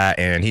him for that.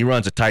 And he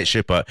runs a tight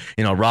ship, but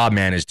Rob,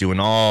 man, is doing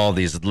all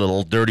these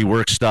little dirty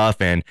work stuff,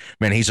 and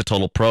man, he's a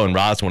total pro. And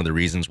Rob's one of the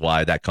reasons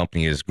why that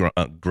company has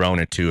grown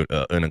into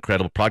an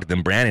incredible product.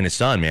 Then Brandon, his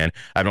son, man,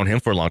 I've known him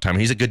for a long time.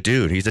 He's a good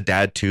dude. He's a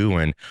dad too,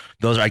 and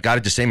I got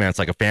to just say, man, it's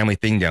like a family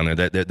thing down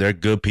there. They're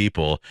good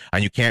people,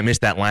 and you can't miss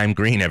that lime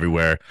green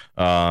everywhere.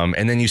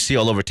 And then you see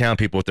all over town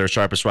people with their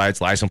Sharpest Rides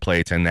license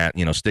plates and that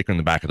sticker in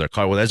the back of their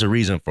car. Well, there's a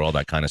reason for all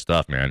that kind of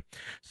stuff, man.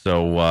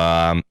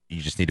 So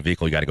you just need a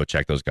vehicle. You got to go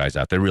check those guys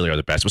out. They really are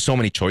the best. With so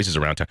many choices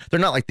around town, they're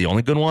not like the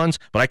only good ones,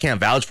 but I can't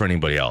vouch for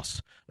anybody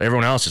else.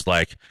 Everyone else is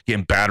like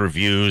getting bad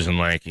reviews and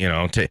like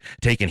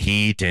taking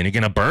heat, and you're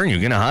gonna burn you,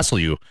 gonna hustle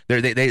you.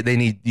 They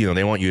need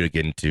they want you to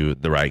get into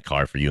the right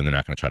car for you, and they're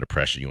not gonna try to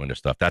pressure you into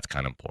stuff. That's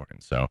kind of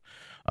important. So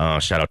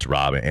shout out to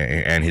Rob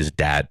and his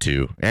dad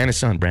too, and his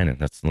son Brandon.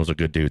 Those are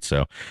good dudes.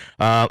 So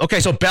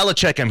okay, so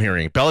Belichick, I'm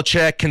hearing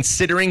Belichick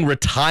considering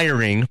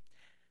retiring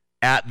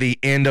at the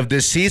end of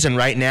this season.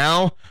 Right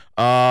now,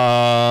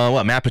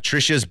 Matt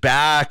Patricia's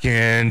back,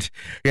 and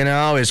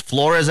is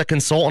Flores a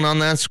consultant on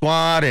that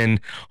squad, and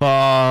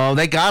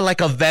they got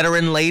like a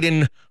veteran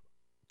laden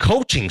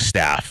coaching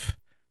staff.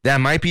 that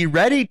might be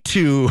ready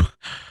to,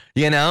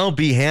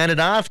 be handed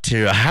off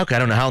to, I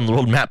don't know how in the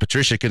world Matt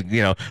Patricia could,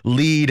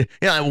 lead,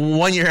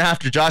 1 year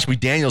after Josh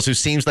McDaniels, who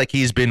seems like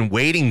he's been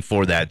waiting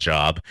for that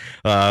job,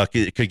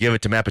 could give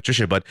it to Matt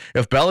Patricia. But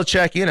if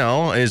Belichick,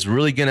 is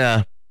really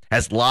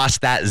has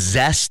lost that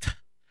zest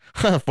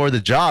for the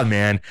job,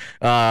 man,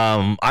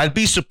 I'd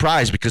be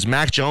surprised because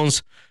Mac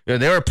Jones,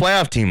 they were a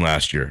playoff team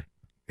last year.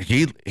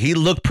 He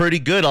looked pretty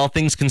good, all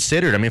things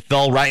considered. I mean,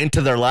 fell right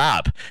into their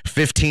lap,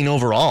 15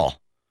 overall.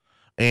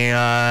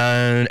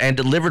 And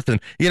delivered for them.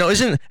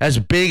 Isn't as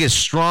big, as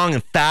strong,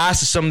 and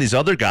fast as some of these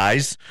other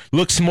guys.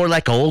 Looks more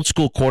like an old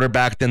school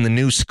quarterback than the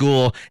new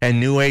school and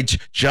new age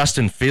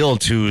Justin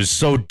Fields, who's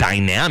so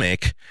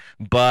dynamic.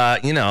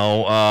 But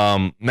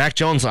Mac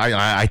Jones,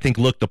 I think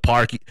looked the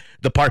part.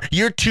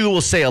 Year 2 will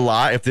say a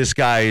lot if this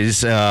guy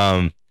is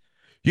the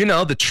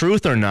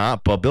truth or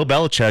not. But Bill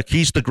Belichick,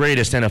 he's the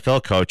greatest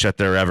NFL coach that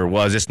there ever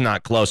was. It's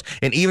not close.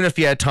 And even if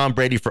you had Tom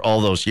Brady for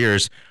all those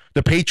years,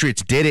 the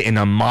Patriots did it in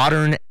a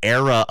modern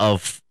era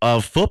of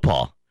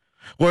football,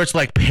 where it's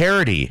like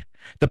parody.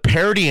 The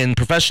parody in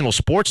professional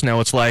sports now,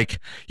 it's like,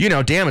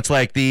 it's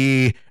like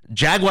the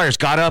Jaguars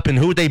got up and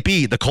who would they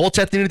beat? The Colts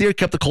at the end of the year,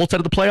 kept the Colts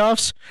out of the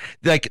playoffs.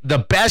 Like the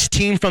best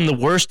team from the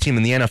worst team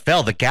in the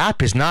NFL, the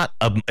gap is not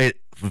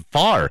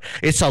far.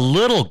 It's a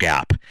little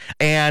gap.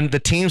 And the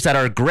teams that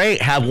are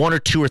great have 1 or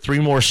 2 or 3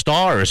 more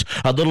stars,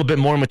 a little bit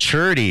more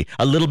maturity,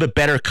 a little bit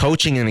better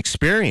coaching and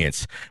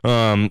experience.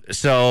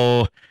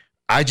 So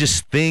I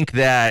just think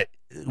that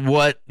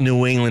what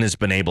New England has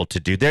been able to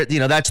do there,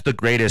 that's the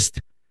greatest.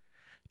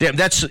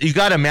 You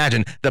got to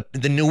imagine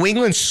the New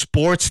England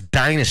sports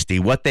dynasty.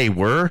 What they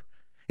were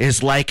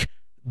is like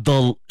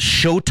the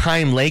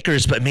Showtime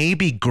Lakers, but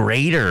maybe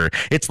greater.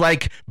 It's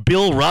like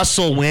Bill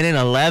Russell winning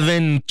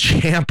 11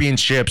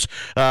 championships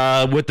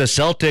with the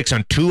Celtics,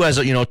 and two as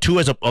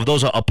of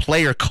those a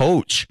player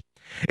coach.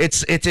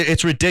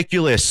 It's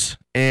ridiculous.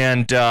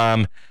 And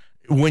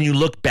when you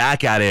look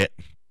back at it.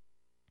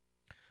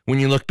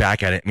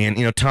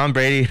 Man, Tom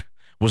Brady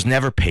was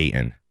never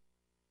Peyton.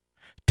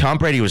 Tom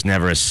Brady was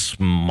never as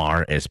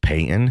smart as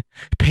Peyton.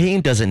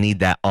 Peyton doesn't need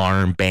that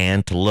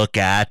armband to look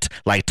at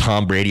like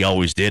Tom Brady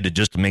always did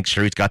to make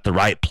sure he's got the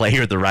right play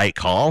or the right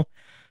call.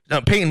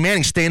 Peyton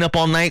Manning's staying up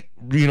all night,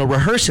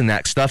 rehearsing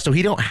that stuff, so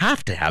he don't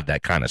have to have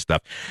that kind of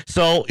stuff.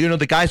 So,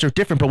 the guys are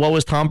different, but what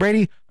was Tom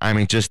Brady? I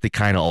mean, just the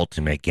kind of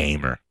ultimate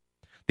gamer.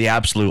 The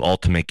absolute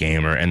ultimate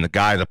gamer, and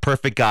the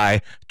perfect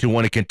guy to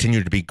want to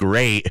continue to be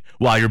great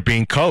while you're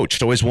being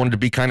coached. Always wanted to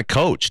be kind of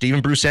coached.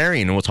 Even Bruce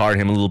Arians was hard on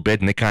him a little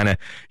bit, and they kind of,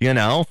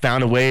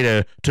 found a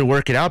way to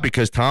work it out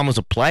because Tom was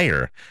a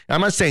player.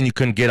 I'm not saying you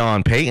couldn't get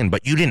on Peyton,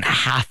 but you didn't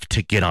have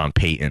to get on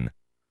Peyton.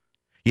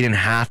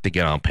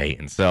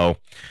 So,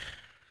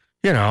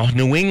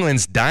 New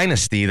England's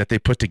dynasty that they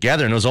put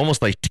together, and it was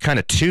almost like kind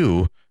of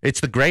 2.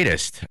 It's the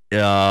greatest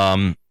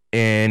in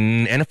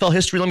NFL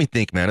history. Let me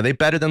think, man. Are they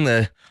better than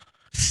the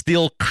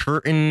Steel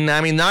Curtain?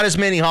 I mean, not as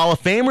many Hall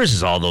of Famers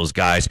as all those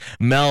guys.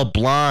 Mel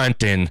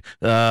Blount and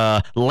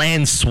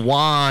Lance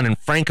Swan and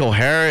Franco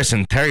Harris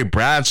and Terry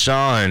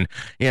Bradshaw and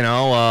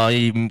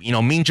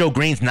Mean Joe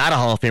Green's not a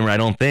Hall of Famer, I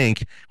don't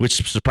think,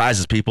 which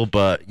surprises people.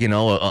 But an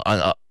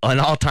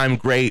all-time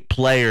great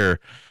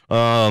player.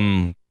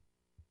 Yeah,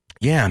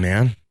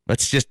 man.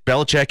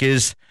 Belichick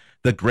is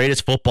the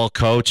greatest football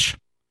coach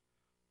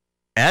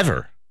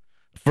ever.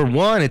 For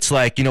one, it's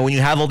like when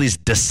you have all these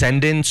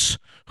descendants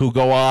who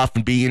go off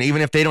and be,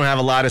 even if they don't have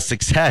a lot of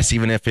success,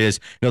 even if the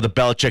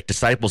Belichick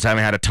disciples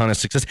haven't had a ton of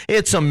success,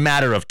 it's a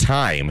matter of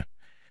time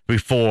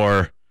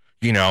before,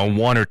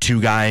 1 or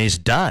 2 guys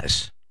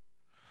does.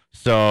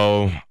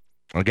 So,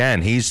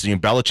 again, he's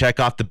Belichick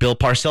off the Bill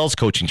Parcells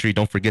coaching tree.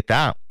 Don't forget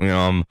that.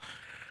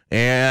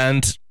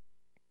 And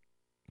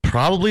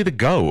probably the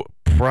GOAT.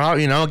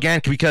 Again,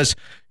 because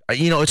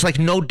it's like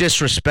no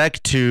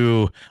disrespect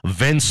to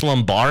Vince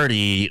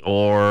Lombardi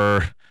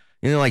or,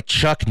 like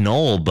Chuck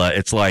Noll, but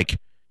it's like,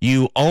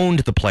 you owned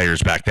the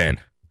players back then.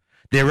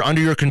 They were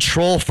under your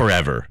control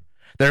forever.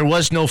 There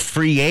was no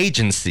free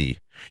agency.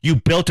 You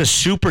built a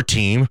super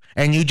team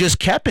and you just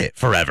kept it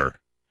forever.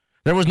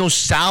 There was no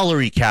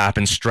salary cap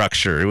and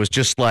structure. It was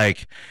just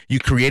like you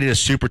created a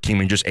super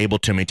team and just able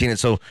to maintain it.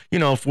 So,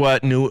 if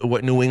what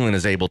New England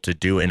is able to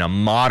do in a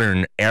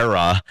modern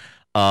era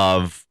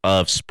of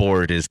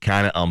sport is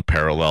kind of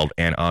unparalleled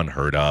and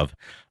unheard of.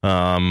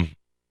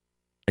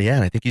 Yeah,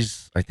 and I think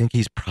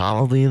he's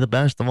probably the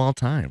best of all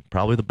time.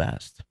 Probably the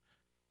best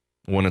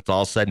when it's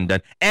all said and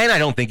done. And I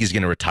don't think he's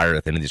going to retire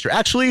at the end of this year.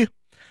 Actually,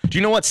 do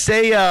you know what?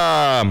 Say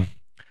they're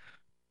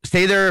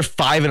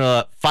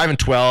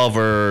 5-12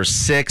 or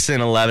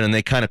 6-11, and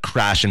they kind of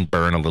crash and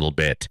burn a little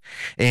bit.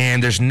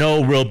 And there's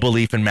no real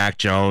belief in Mac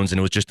Jones, and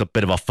it was just a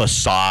bit of a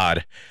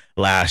facade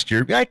last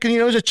year.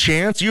 There's a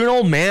chance. You're an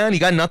old man. You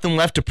got nothing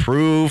left to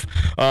prove.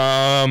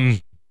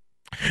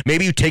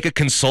 Maybe you take a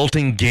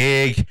consulting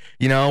gig,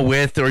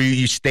 or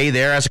you stay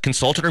there as a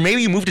consultant, or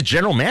maybe you move to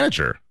general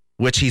manager,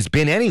 which he's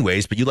been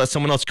anyways, but you let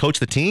someone else coach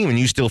the team and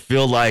you still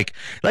feel like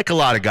a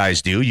lot of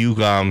guys do. You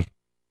kind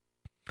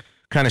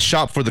of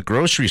shop for the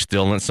groceries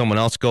still and let someone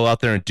else go out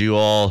there and do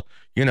all,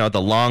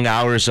 the long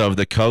hours of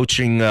the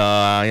coaching,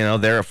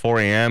 there at 4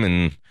 a.m.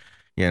 and,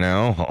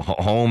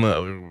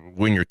 home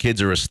when your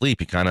kids are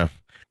asleep. You kind of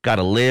got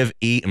to live,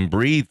 eat, and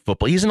breathe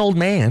football. He's an old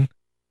man.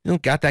 He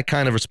don't got that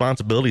kind of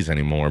responsibilities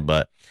anymore.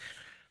 But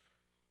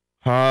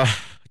a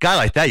guy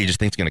like that, you just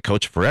think is going to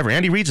coach forever.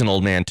 Andy Reid's an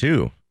old man,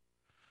 too.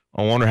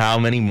 I wonder how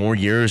many more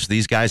years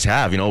these guys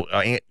have.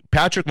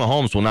 Patrick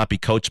Mahomes will not be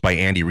coached by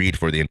Andy Reid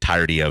for the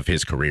entirety of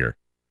his career.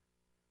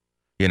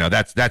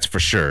 That's for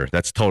sure.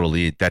 That's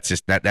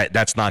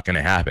not going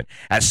to happen.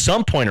 At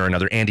some point or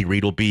another, Andy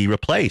Reid will be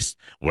replaced,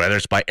 whether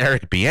it's by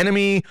Eric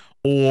Bieniemy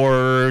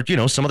or,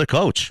 some other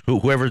coach,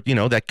 whoever,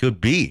 that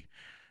could be.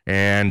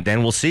 And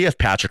then we'll see if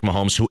Patrick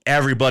Mahomes, who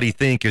everybody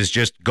think is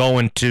just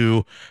going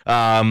to,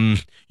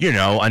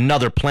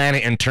 another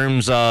planet in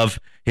terms of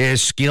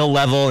his skill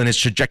level and his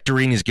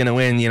trajectory, and he's going to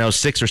win,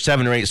 6 or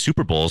 7 or 8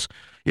 Super Bowls.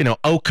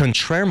 Au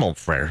contraire, mon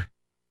frère.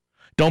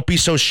 Don't be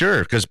so sure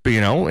because,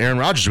 Aaron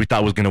Rodgers we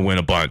thought was going to win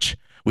a bunch.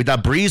 We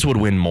thought Breeze would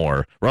win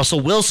more.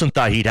 Russell Wilson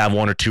thought he'd have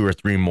 1 or 2 or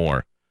 3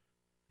 more.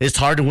 It's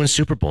hard to win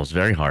Super Bowls,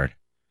 very hard.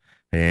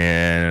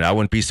 And I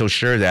wouldn't be so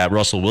sure that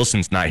Russell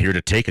Wilson's not here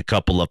to take a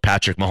couple of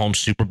Patrick Mahomes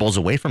Super Bowls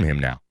away from him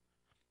now.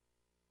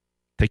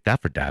 Take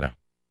that for data.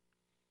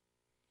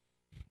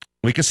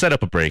 We can set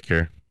up a break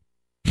here.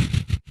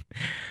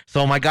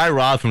 So my guy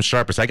Rob from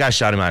Sharpest, I got to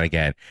shout him out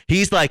again.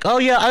 He's like, oh,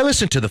 yeah, I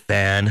listen to the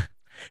fan.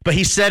 But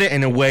he said it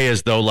in a way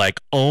as though, like,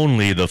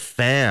 only the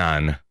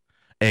fan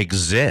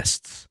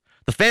exists.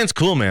 The fan's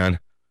cool, man.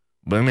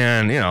 But,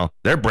 man,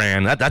 their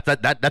brand,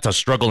 that's a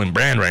struggling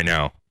brand right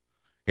now.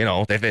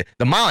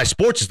 The Mile High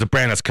Sports is the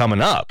brand that's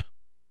coming up.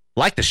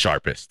 Like the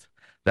Sharpest.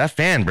 That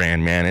fan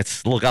brand, man,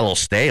 it's got a little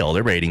stale.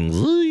 Their ratings,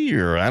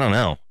 I don't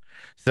know.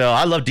 So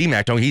I love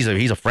D-Mac. He's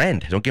a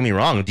friend. Don't get me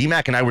wrong.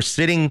 D-Mac and I were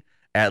sitting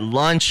at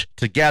lunch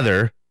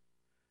together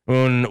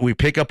when we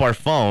pick up our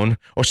phone,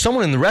 or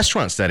someone in the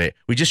restaurant said it.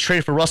 We just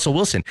traded for Russell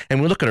Wilson.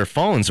 And we look at our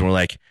phones and we're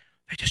like,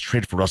 they just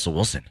traded for Russell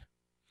Wilson.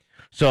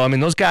 So,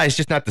 those guys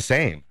just not the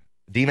same.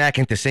 D-Mac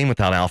ain't the same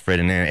without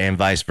Alfred and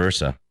vice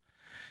versa.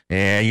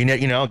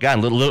 And, God,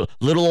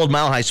 little old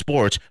Mile High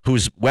Sports,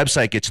 whose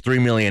website gets 3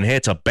 million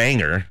hits, a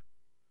banger.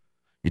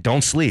 You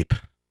don't sleep.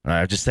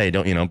 I just say,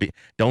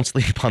 don't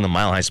sleep on the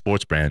Mile High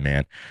Sports brand,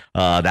 man.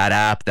 That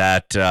app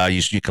that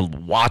you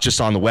can watch us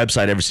on the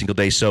website every single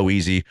day, so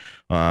easy.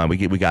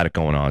 We got it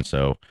going on.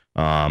 So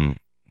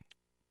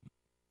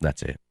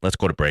that's it. Let's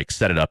go to break.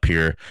 Set it up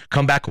here.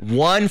 Come back.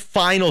 One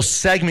final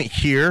segment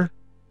here.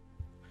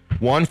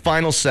 One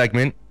final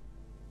segment.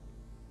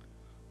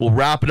 We'll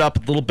wrap it up a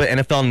little bit.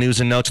 NFL news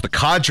and notes. The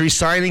Kadri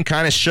signing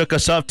kind of shook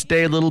us up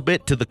today a little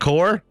bit to the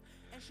core.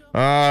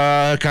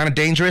 Kind of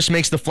dangerous.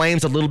 Makes the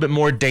Flames a little bit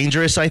more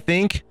dangerous, I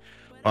think.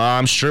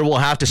 I'm sure we'll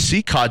have to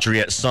see Kadri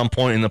at some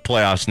point in the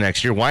playoffs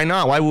next year. Why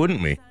not? Why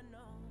wouldn't we?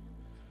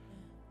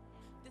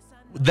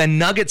 The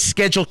Nuggets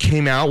schedule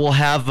came out. We'll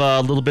have a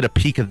little bit of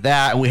peek of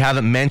that. We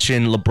haven't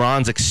mentioned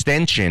LeBron's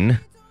extension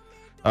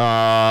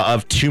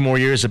of 2 more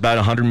years,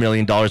 about $100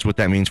 million, what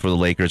that means for the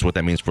Lakers, what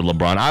that means for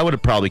LeBron. I would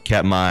have probably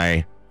kept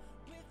my...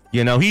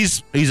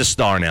 he's a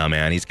star now,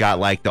 man. He's got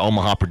like the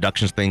Omaha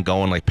Productions thing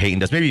going, like Peyton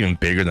does, maybe even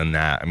bigger than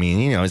that.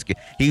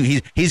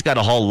 He's got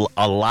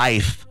a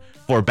life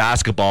for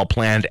basketball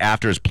planned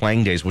after his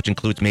playing days, which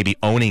includes maybe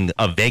owning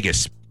a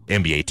Vegas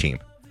NBA team.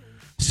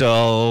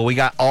 So we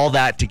got all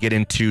that to get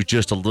into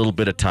just a little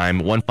bit of time.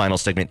 One final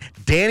segment.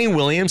 Danny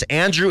Williams.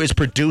 Andrew is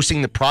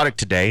producing the product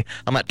today.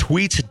 I'm at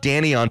Tweets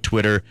Danny on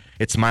Twitter.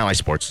 It's Mile High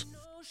Sports.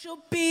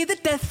 She'll be the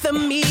death of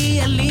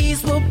me, at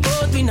least we'll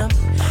both be numb.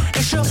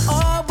 And she'll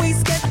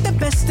always get the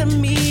best of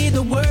me,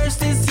 the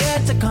worst is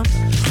yet to come.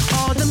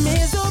 All the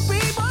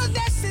misery was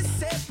necessary.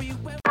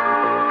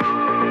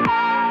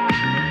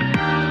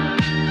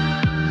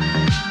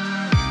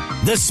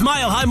 The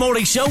Smile High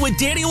Morning Show with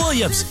Danny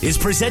Williams is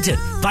presented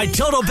by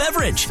Total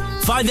Beverage.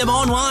 Find them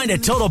online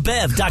at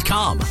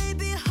TotalBev.com.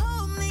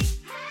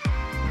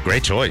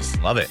 Great choice.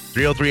 Love it.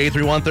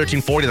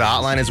 303-831-1340, the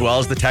hotline as well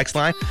as the text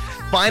line.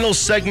 Final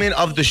segment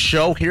of the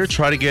show here.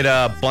 Try to get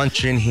a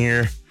bunch in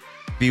here.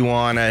 If you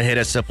want to hit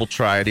us up, we'll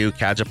try to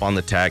catch up on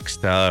the text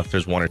if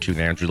there's 1 or 2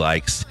 that Andrew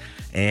likes.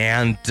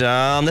 And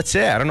that's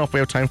it. I don't know if we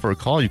have time for a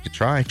call. You could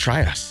try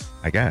us,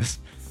 I guess.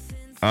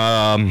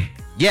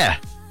 Yeah.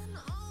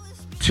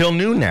 Till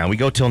noon now. We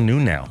go till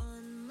noon now.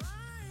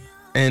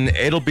 And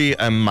it'll be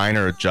a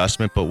minor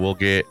adjustment, but we'll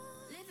get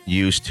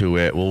used to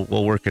it.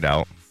 We'll work it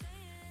out.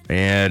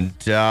 And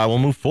we'll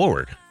move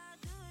forward.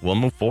 We'll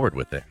move forward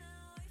with it.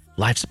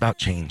 Life's about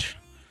change.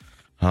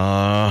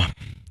 The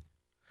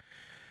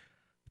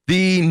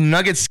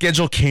Nuggets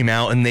schedule came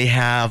out, and they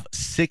have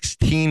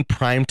 16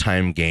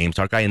 primetime games.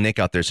 Our guy Nick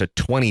out there said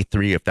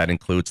 23 if that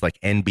includes like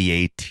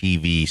NBA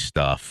TV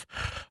stuff,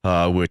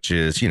 which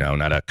is,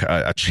 not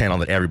a channel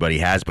that everybody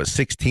has, but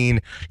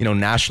 16,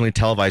 nationally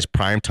televised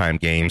primetime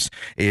games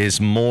is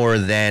more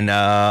than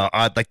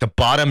like the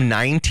bottom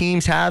 9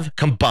 teams have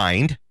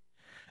combined.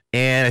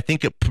 And I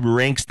think it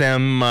ranks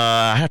them,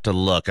 I have to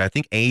look, I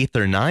think 8th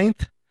or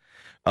 9th.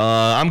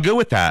 I'm good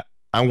with that.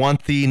 I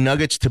want the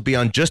Nuggets to be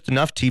on just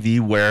enough TV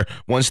where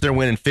once they're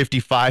winning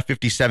 55,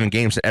 57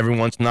 games,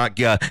 everyone's not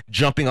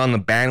jumping on the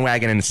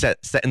bandwagon and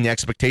setting the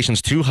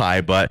expectations too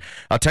high. But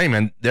I'll tell you,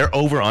 man, they're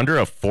over under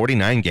of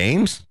 49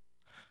 games.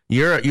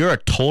 You're a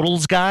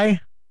totals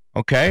guy,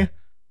 okay?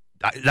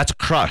 That's a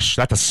crush.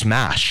 That's a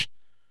smash.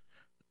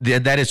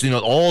 That is,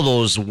 all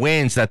those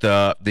wins that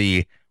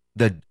the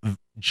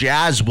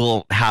Jazz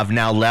will have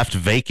now left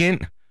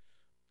vacant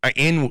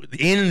in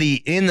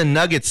the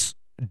Nuggets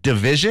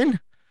division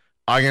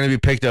are going to be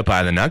picked up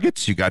by the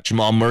Nuggets. You got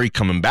Jamal Murray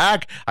coming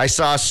back. I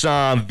saw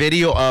some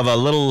video of a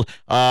little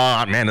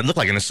it looked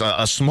like in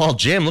a small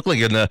gym, looked like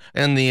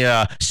in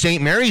the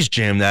St. Mary's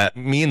gym that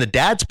me and the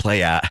dads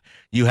play at.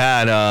 You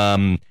had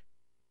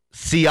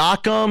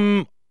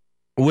Siakam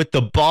with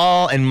the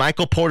ball and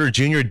Michael Porter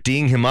Jr.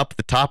 D'ing him up at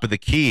the top of the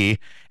key,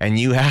 and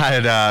you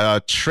had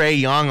Trae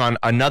Young on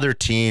another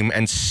team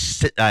and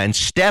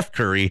Steph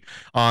Curry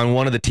on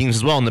one of the teams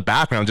as well in the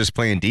background, just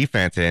playing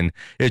defense. And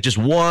it's just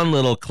one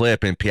little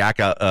clip in what's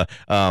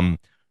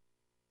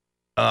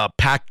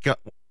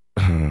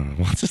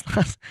his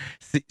last?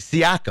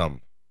 Siakam.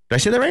 Did I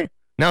say that right?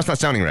 No, it's not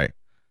sounding right.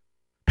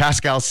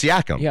 Pascal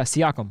Siakam. Yeah,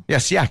 Siakam. Yeah,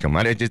 Siakam.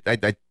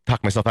 I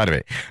talked myself out of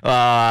it.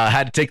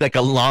 Had to take like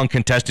a long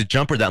contested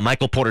jumper that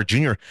Michael Porter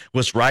Jr.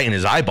 was right in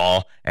his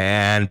eyeball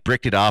and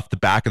bricked it off the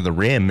back of the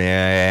rim.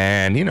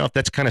 And, if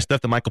that's kind of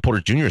stuff that Michael Porter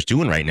Jr. is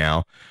doing right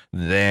now,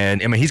 then,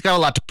 he's got a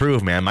lot to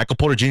prove, man. Michael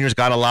Porter Jr.'s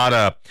got a lot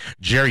of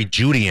Jerry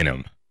Jeudy in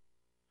him.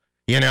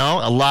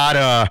 A lot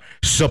of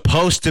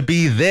supposed to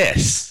be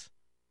this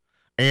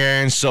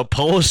and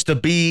supposed to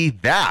be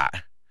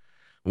that.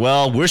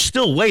 Well, we're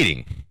still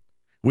waiting.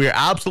 We are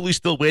absolutely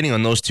still waiting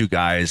on those two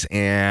guys.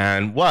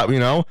 And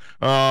 7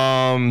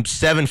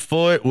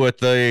 foot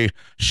with a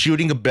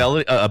shooting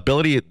ability,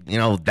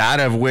 that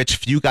of which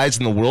few guys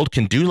in the world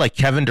can do, like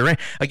Kevin Durant.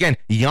 Again,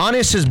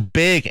 Giannis is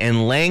big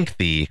and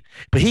lengthy,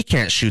 but he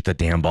can't shoot the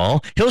damn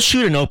ball. He'll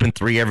shoot an open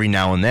three every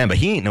now and then, but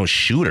he ain't no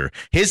shooter.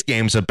 His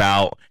game's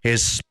about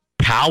his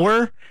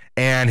power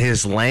and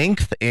his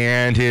length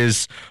and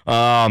his,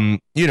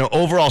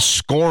 overall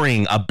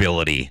scoring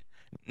ability,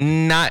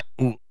 not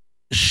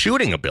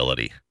shooting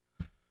ability.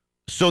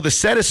 So the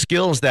set of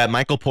skills that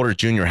Michael Porter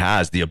Jr.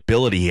 has, the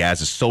ability he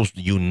has, is so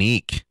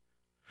unique,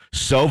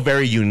 so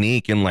very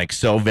unique and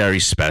so very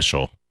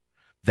special.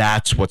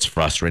 That's what's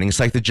frustrating.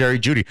 It's like the Jerry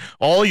Jeudy.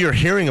 All you're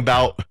hearing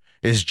about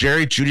is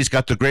Jerry Jeudy's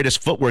got the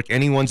greatest footwork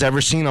anyone's ever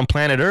seen on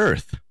planet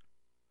Earth.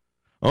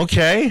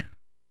 Okay.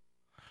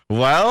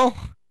 Well,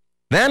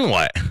 then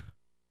what?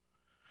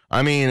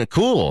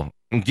 Cool.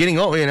 Getting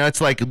over, it's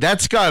like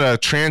that's got to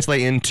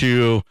translate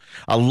into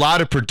a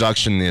lot of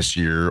production this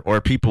year, or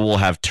people will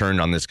have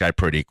turned on this guy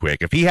pretty quick.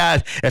 If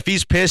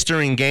he's pissed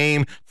during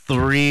game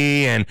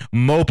 3 and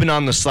moping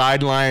on the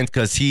sidelines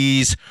because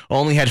he's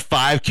only had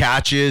 5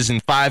 catches in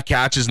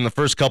the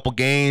first couple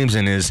games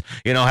and has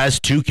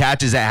 2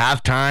 catches at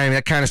halftime,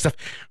 that kind of stuff,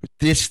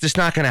 it's just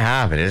not going to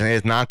happen.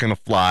 It's not going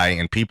to fly,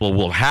 and people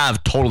will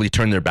have totally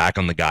turned their back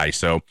on the guy.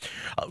 So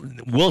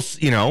we'll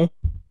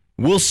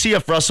see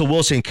if Russell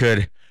Wilson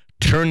could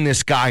turn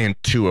this guy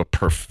into a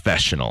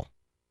professional,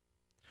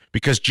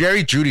 because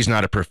Jerry Jeudy's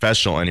not a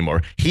professional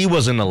anymore. He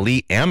was an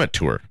elite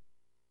amateur.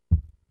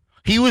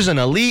 He was an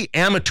elite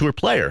amateur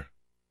player.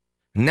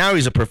 Now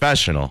he's a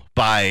professional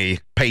by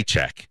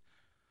paycheck,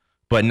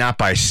 but not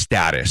by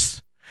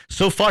status.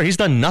 So far, he's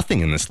done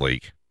nothing in this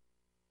league,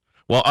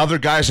 while other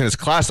guys in his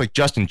class like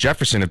Justin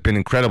Jefferson have been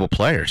incredible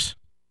players.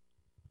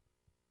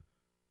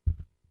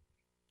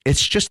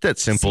 It's just that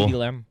simple. CeeDee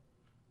Lamb.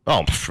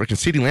 Oh, freaking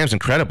CeeDee Lamb's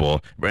incredible.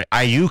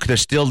 Ayuk,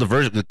 there's still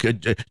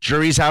the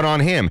jury's out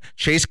on him.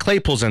 Chase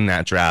Claypool's in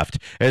that draft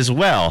as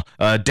well.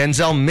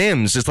 Denzel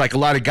Mims is like a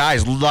lot of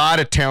guys, a lot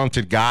of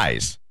talented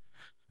guys.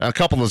 A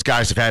couple of those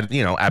guys have had,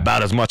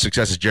 about as much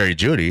success as Jerry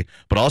Jeudy,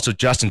 but also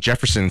Justin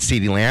Jefferson and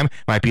CeeDee Lamb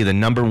might be the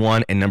number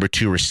 1 and number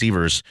 2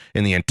 receivers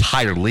in the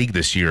entire league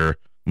this year,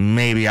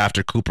 maybe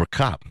after Cooper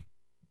Kupp.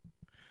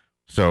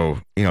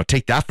 So,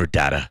 take that for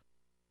data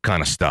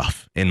kind of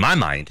stuff. In my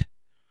mind,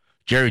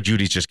 Jerry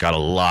Jeudy's just got a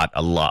lot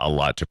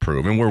to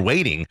prove, and we're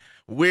waiting.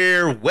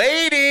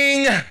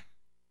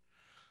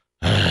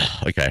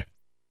 Okay.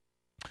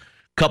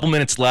 Couple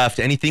minutes left.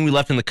 Anything we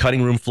left in the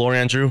cutting room floor,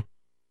 Andrew?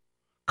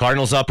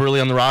 Cardinals up early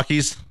on the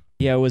Rockies?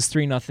 Yeah, it was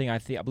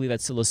 3-0. I believe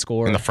that's still a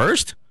score. In the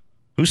first?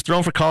 Who's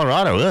throwing for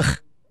Colorado? Ugh.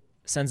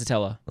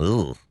 Senzatella.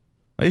 Ugh.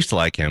 I used to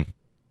like him.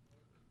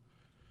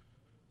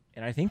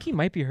 And I think he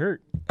might be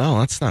hurt. Oh,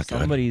 that's not good.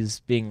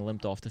 Somebody's being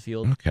limped off the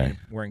field. Okay.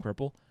 Wearing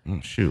purple. Oh,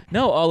 shoot.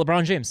 No,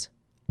 LeBron James.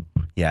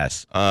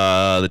 Yes.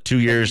 The 2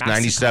 years,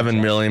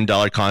 $97 million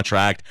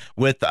contract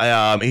with,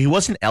 he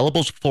wasn't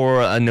eligible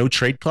for a no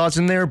trade clause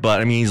in there,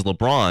 but he's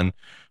LeBron.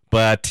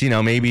 But,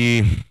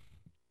 maybe,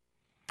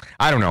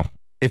 I don't know.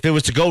 If it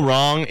was to go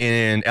wrong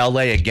in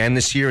LA again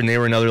this year and they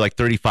were another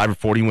 35 or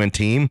 40 win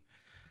team,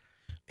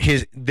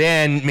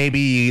 then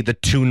maybe the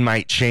tune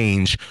might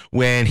change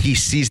when he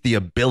sees the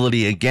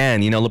ability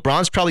again.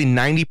 LeBron's probably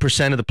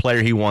 90% of the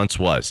player he once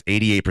was,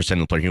 88% of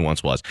the player he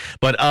once was,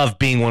 but of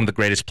being one of the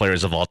greatest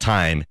players of all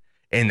time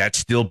And that's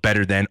still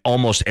better than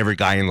almost every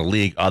guy in the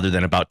league other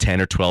than about 10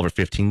 or 12 or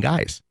 15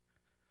 guys.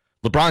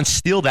 LeBron's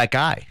still that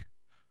guy.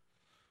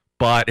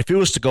 But if it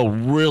was to go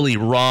really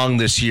wrong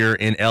this year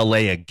in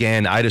LA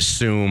again, I'd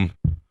assume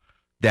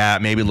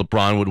that maybe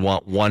LeBron would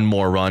want one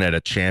more run at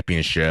a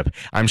championship.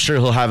 I'm sure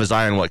he'll have his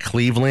eye on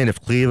Cleveland. If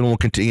Cleveland will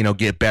continue,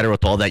 get better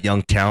with all that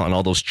young talent and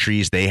all those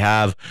trees they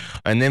have.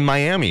 And then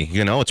Miami,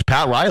 it's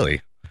Pat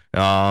Riley,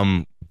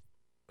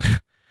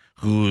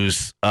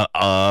 who's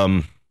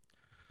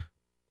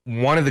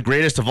one of the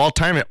greatest of all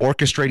time at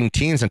orchestrating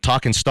teams and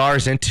talking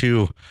stars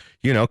into,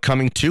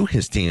 coming to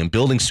his team and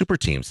building super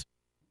teams.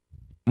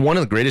 One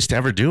of the greatest to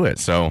ever do it.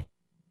 So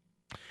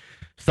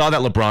saw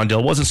that LeBron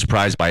deal. Wasn't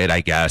surprised by it,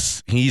 I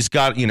guess. He's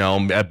got,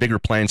 bigger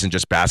plans than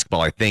just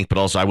basketball, I think. But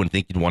also, I wouldn't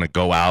think he'd want to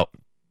go out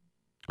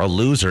a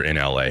loser in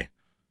LA.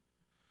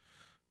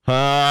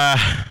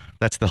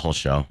 That's the whole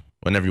show.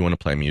 Whenever you want to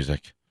play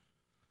music,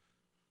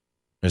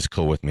 it's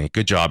cool with me.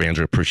 Good job,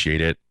 Andrew.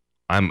 Appreciate it.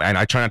 And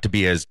I try not to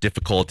be as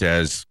difficult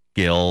as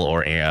Gil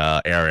or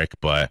Eric,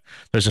 but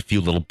there's a few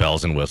little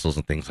bells and whistles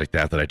and things like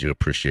that I do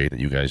appreciate that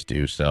you guys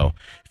do. So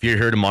if you're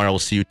here tomorrow, we'll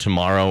see you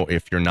tomorrow.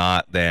 If you're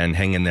not, then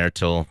hang in there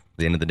till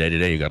the end of the day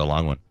today. You got a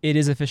long one. It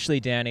is officially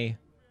Danny,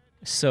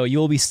 so you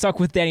will be stuck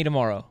with Danny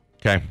tomorrow.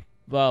 Okay.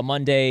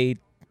 Monday,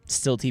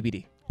 still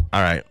TBD.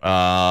 All right.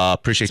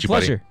 Appreciate you,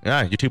 pleasure. Buddy.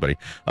 Yeah, you too, buddy.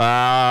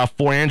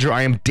 For Andrew,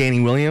 I am Danny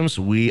Williams.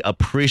 We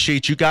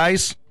appreciate you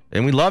guys,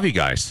 and we love you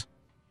guys.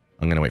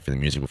 I'm going to wait for the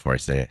music before I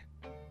say it.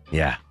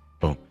 Yeah.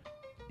 Boom.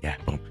 Yeah.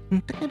 Boom.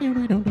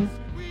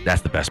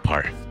 That's the best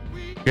part.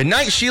 Good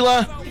night,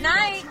 Sheila. Good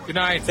night. Good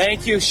night.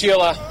 Thank you,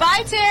 Sheila.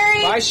 Bye,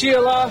 Terry. Bye,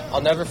 Sheila.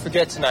 I'll never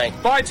forget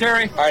tonight. Bye,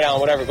 Terry. All right,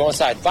 Alan, whatever. Go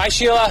inside. Bye,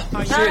 Sheila.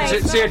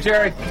 See you,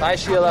 Terry. Bye,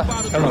 Sheila.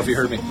 I don't know if you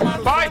heard me.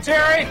 Bye,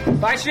 Terry.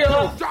 Bye,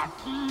 Sheila.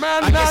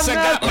 I guess I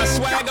got my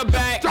swagger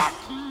back.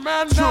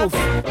 Truth.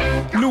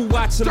 New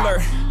watch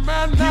alert.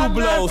 Few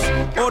blows.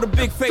 Or the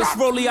big face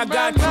rollie, I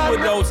got two of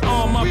those.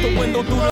 Arm out the window through the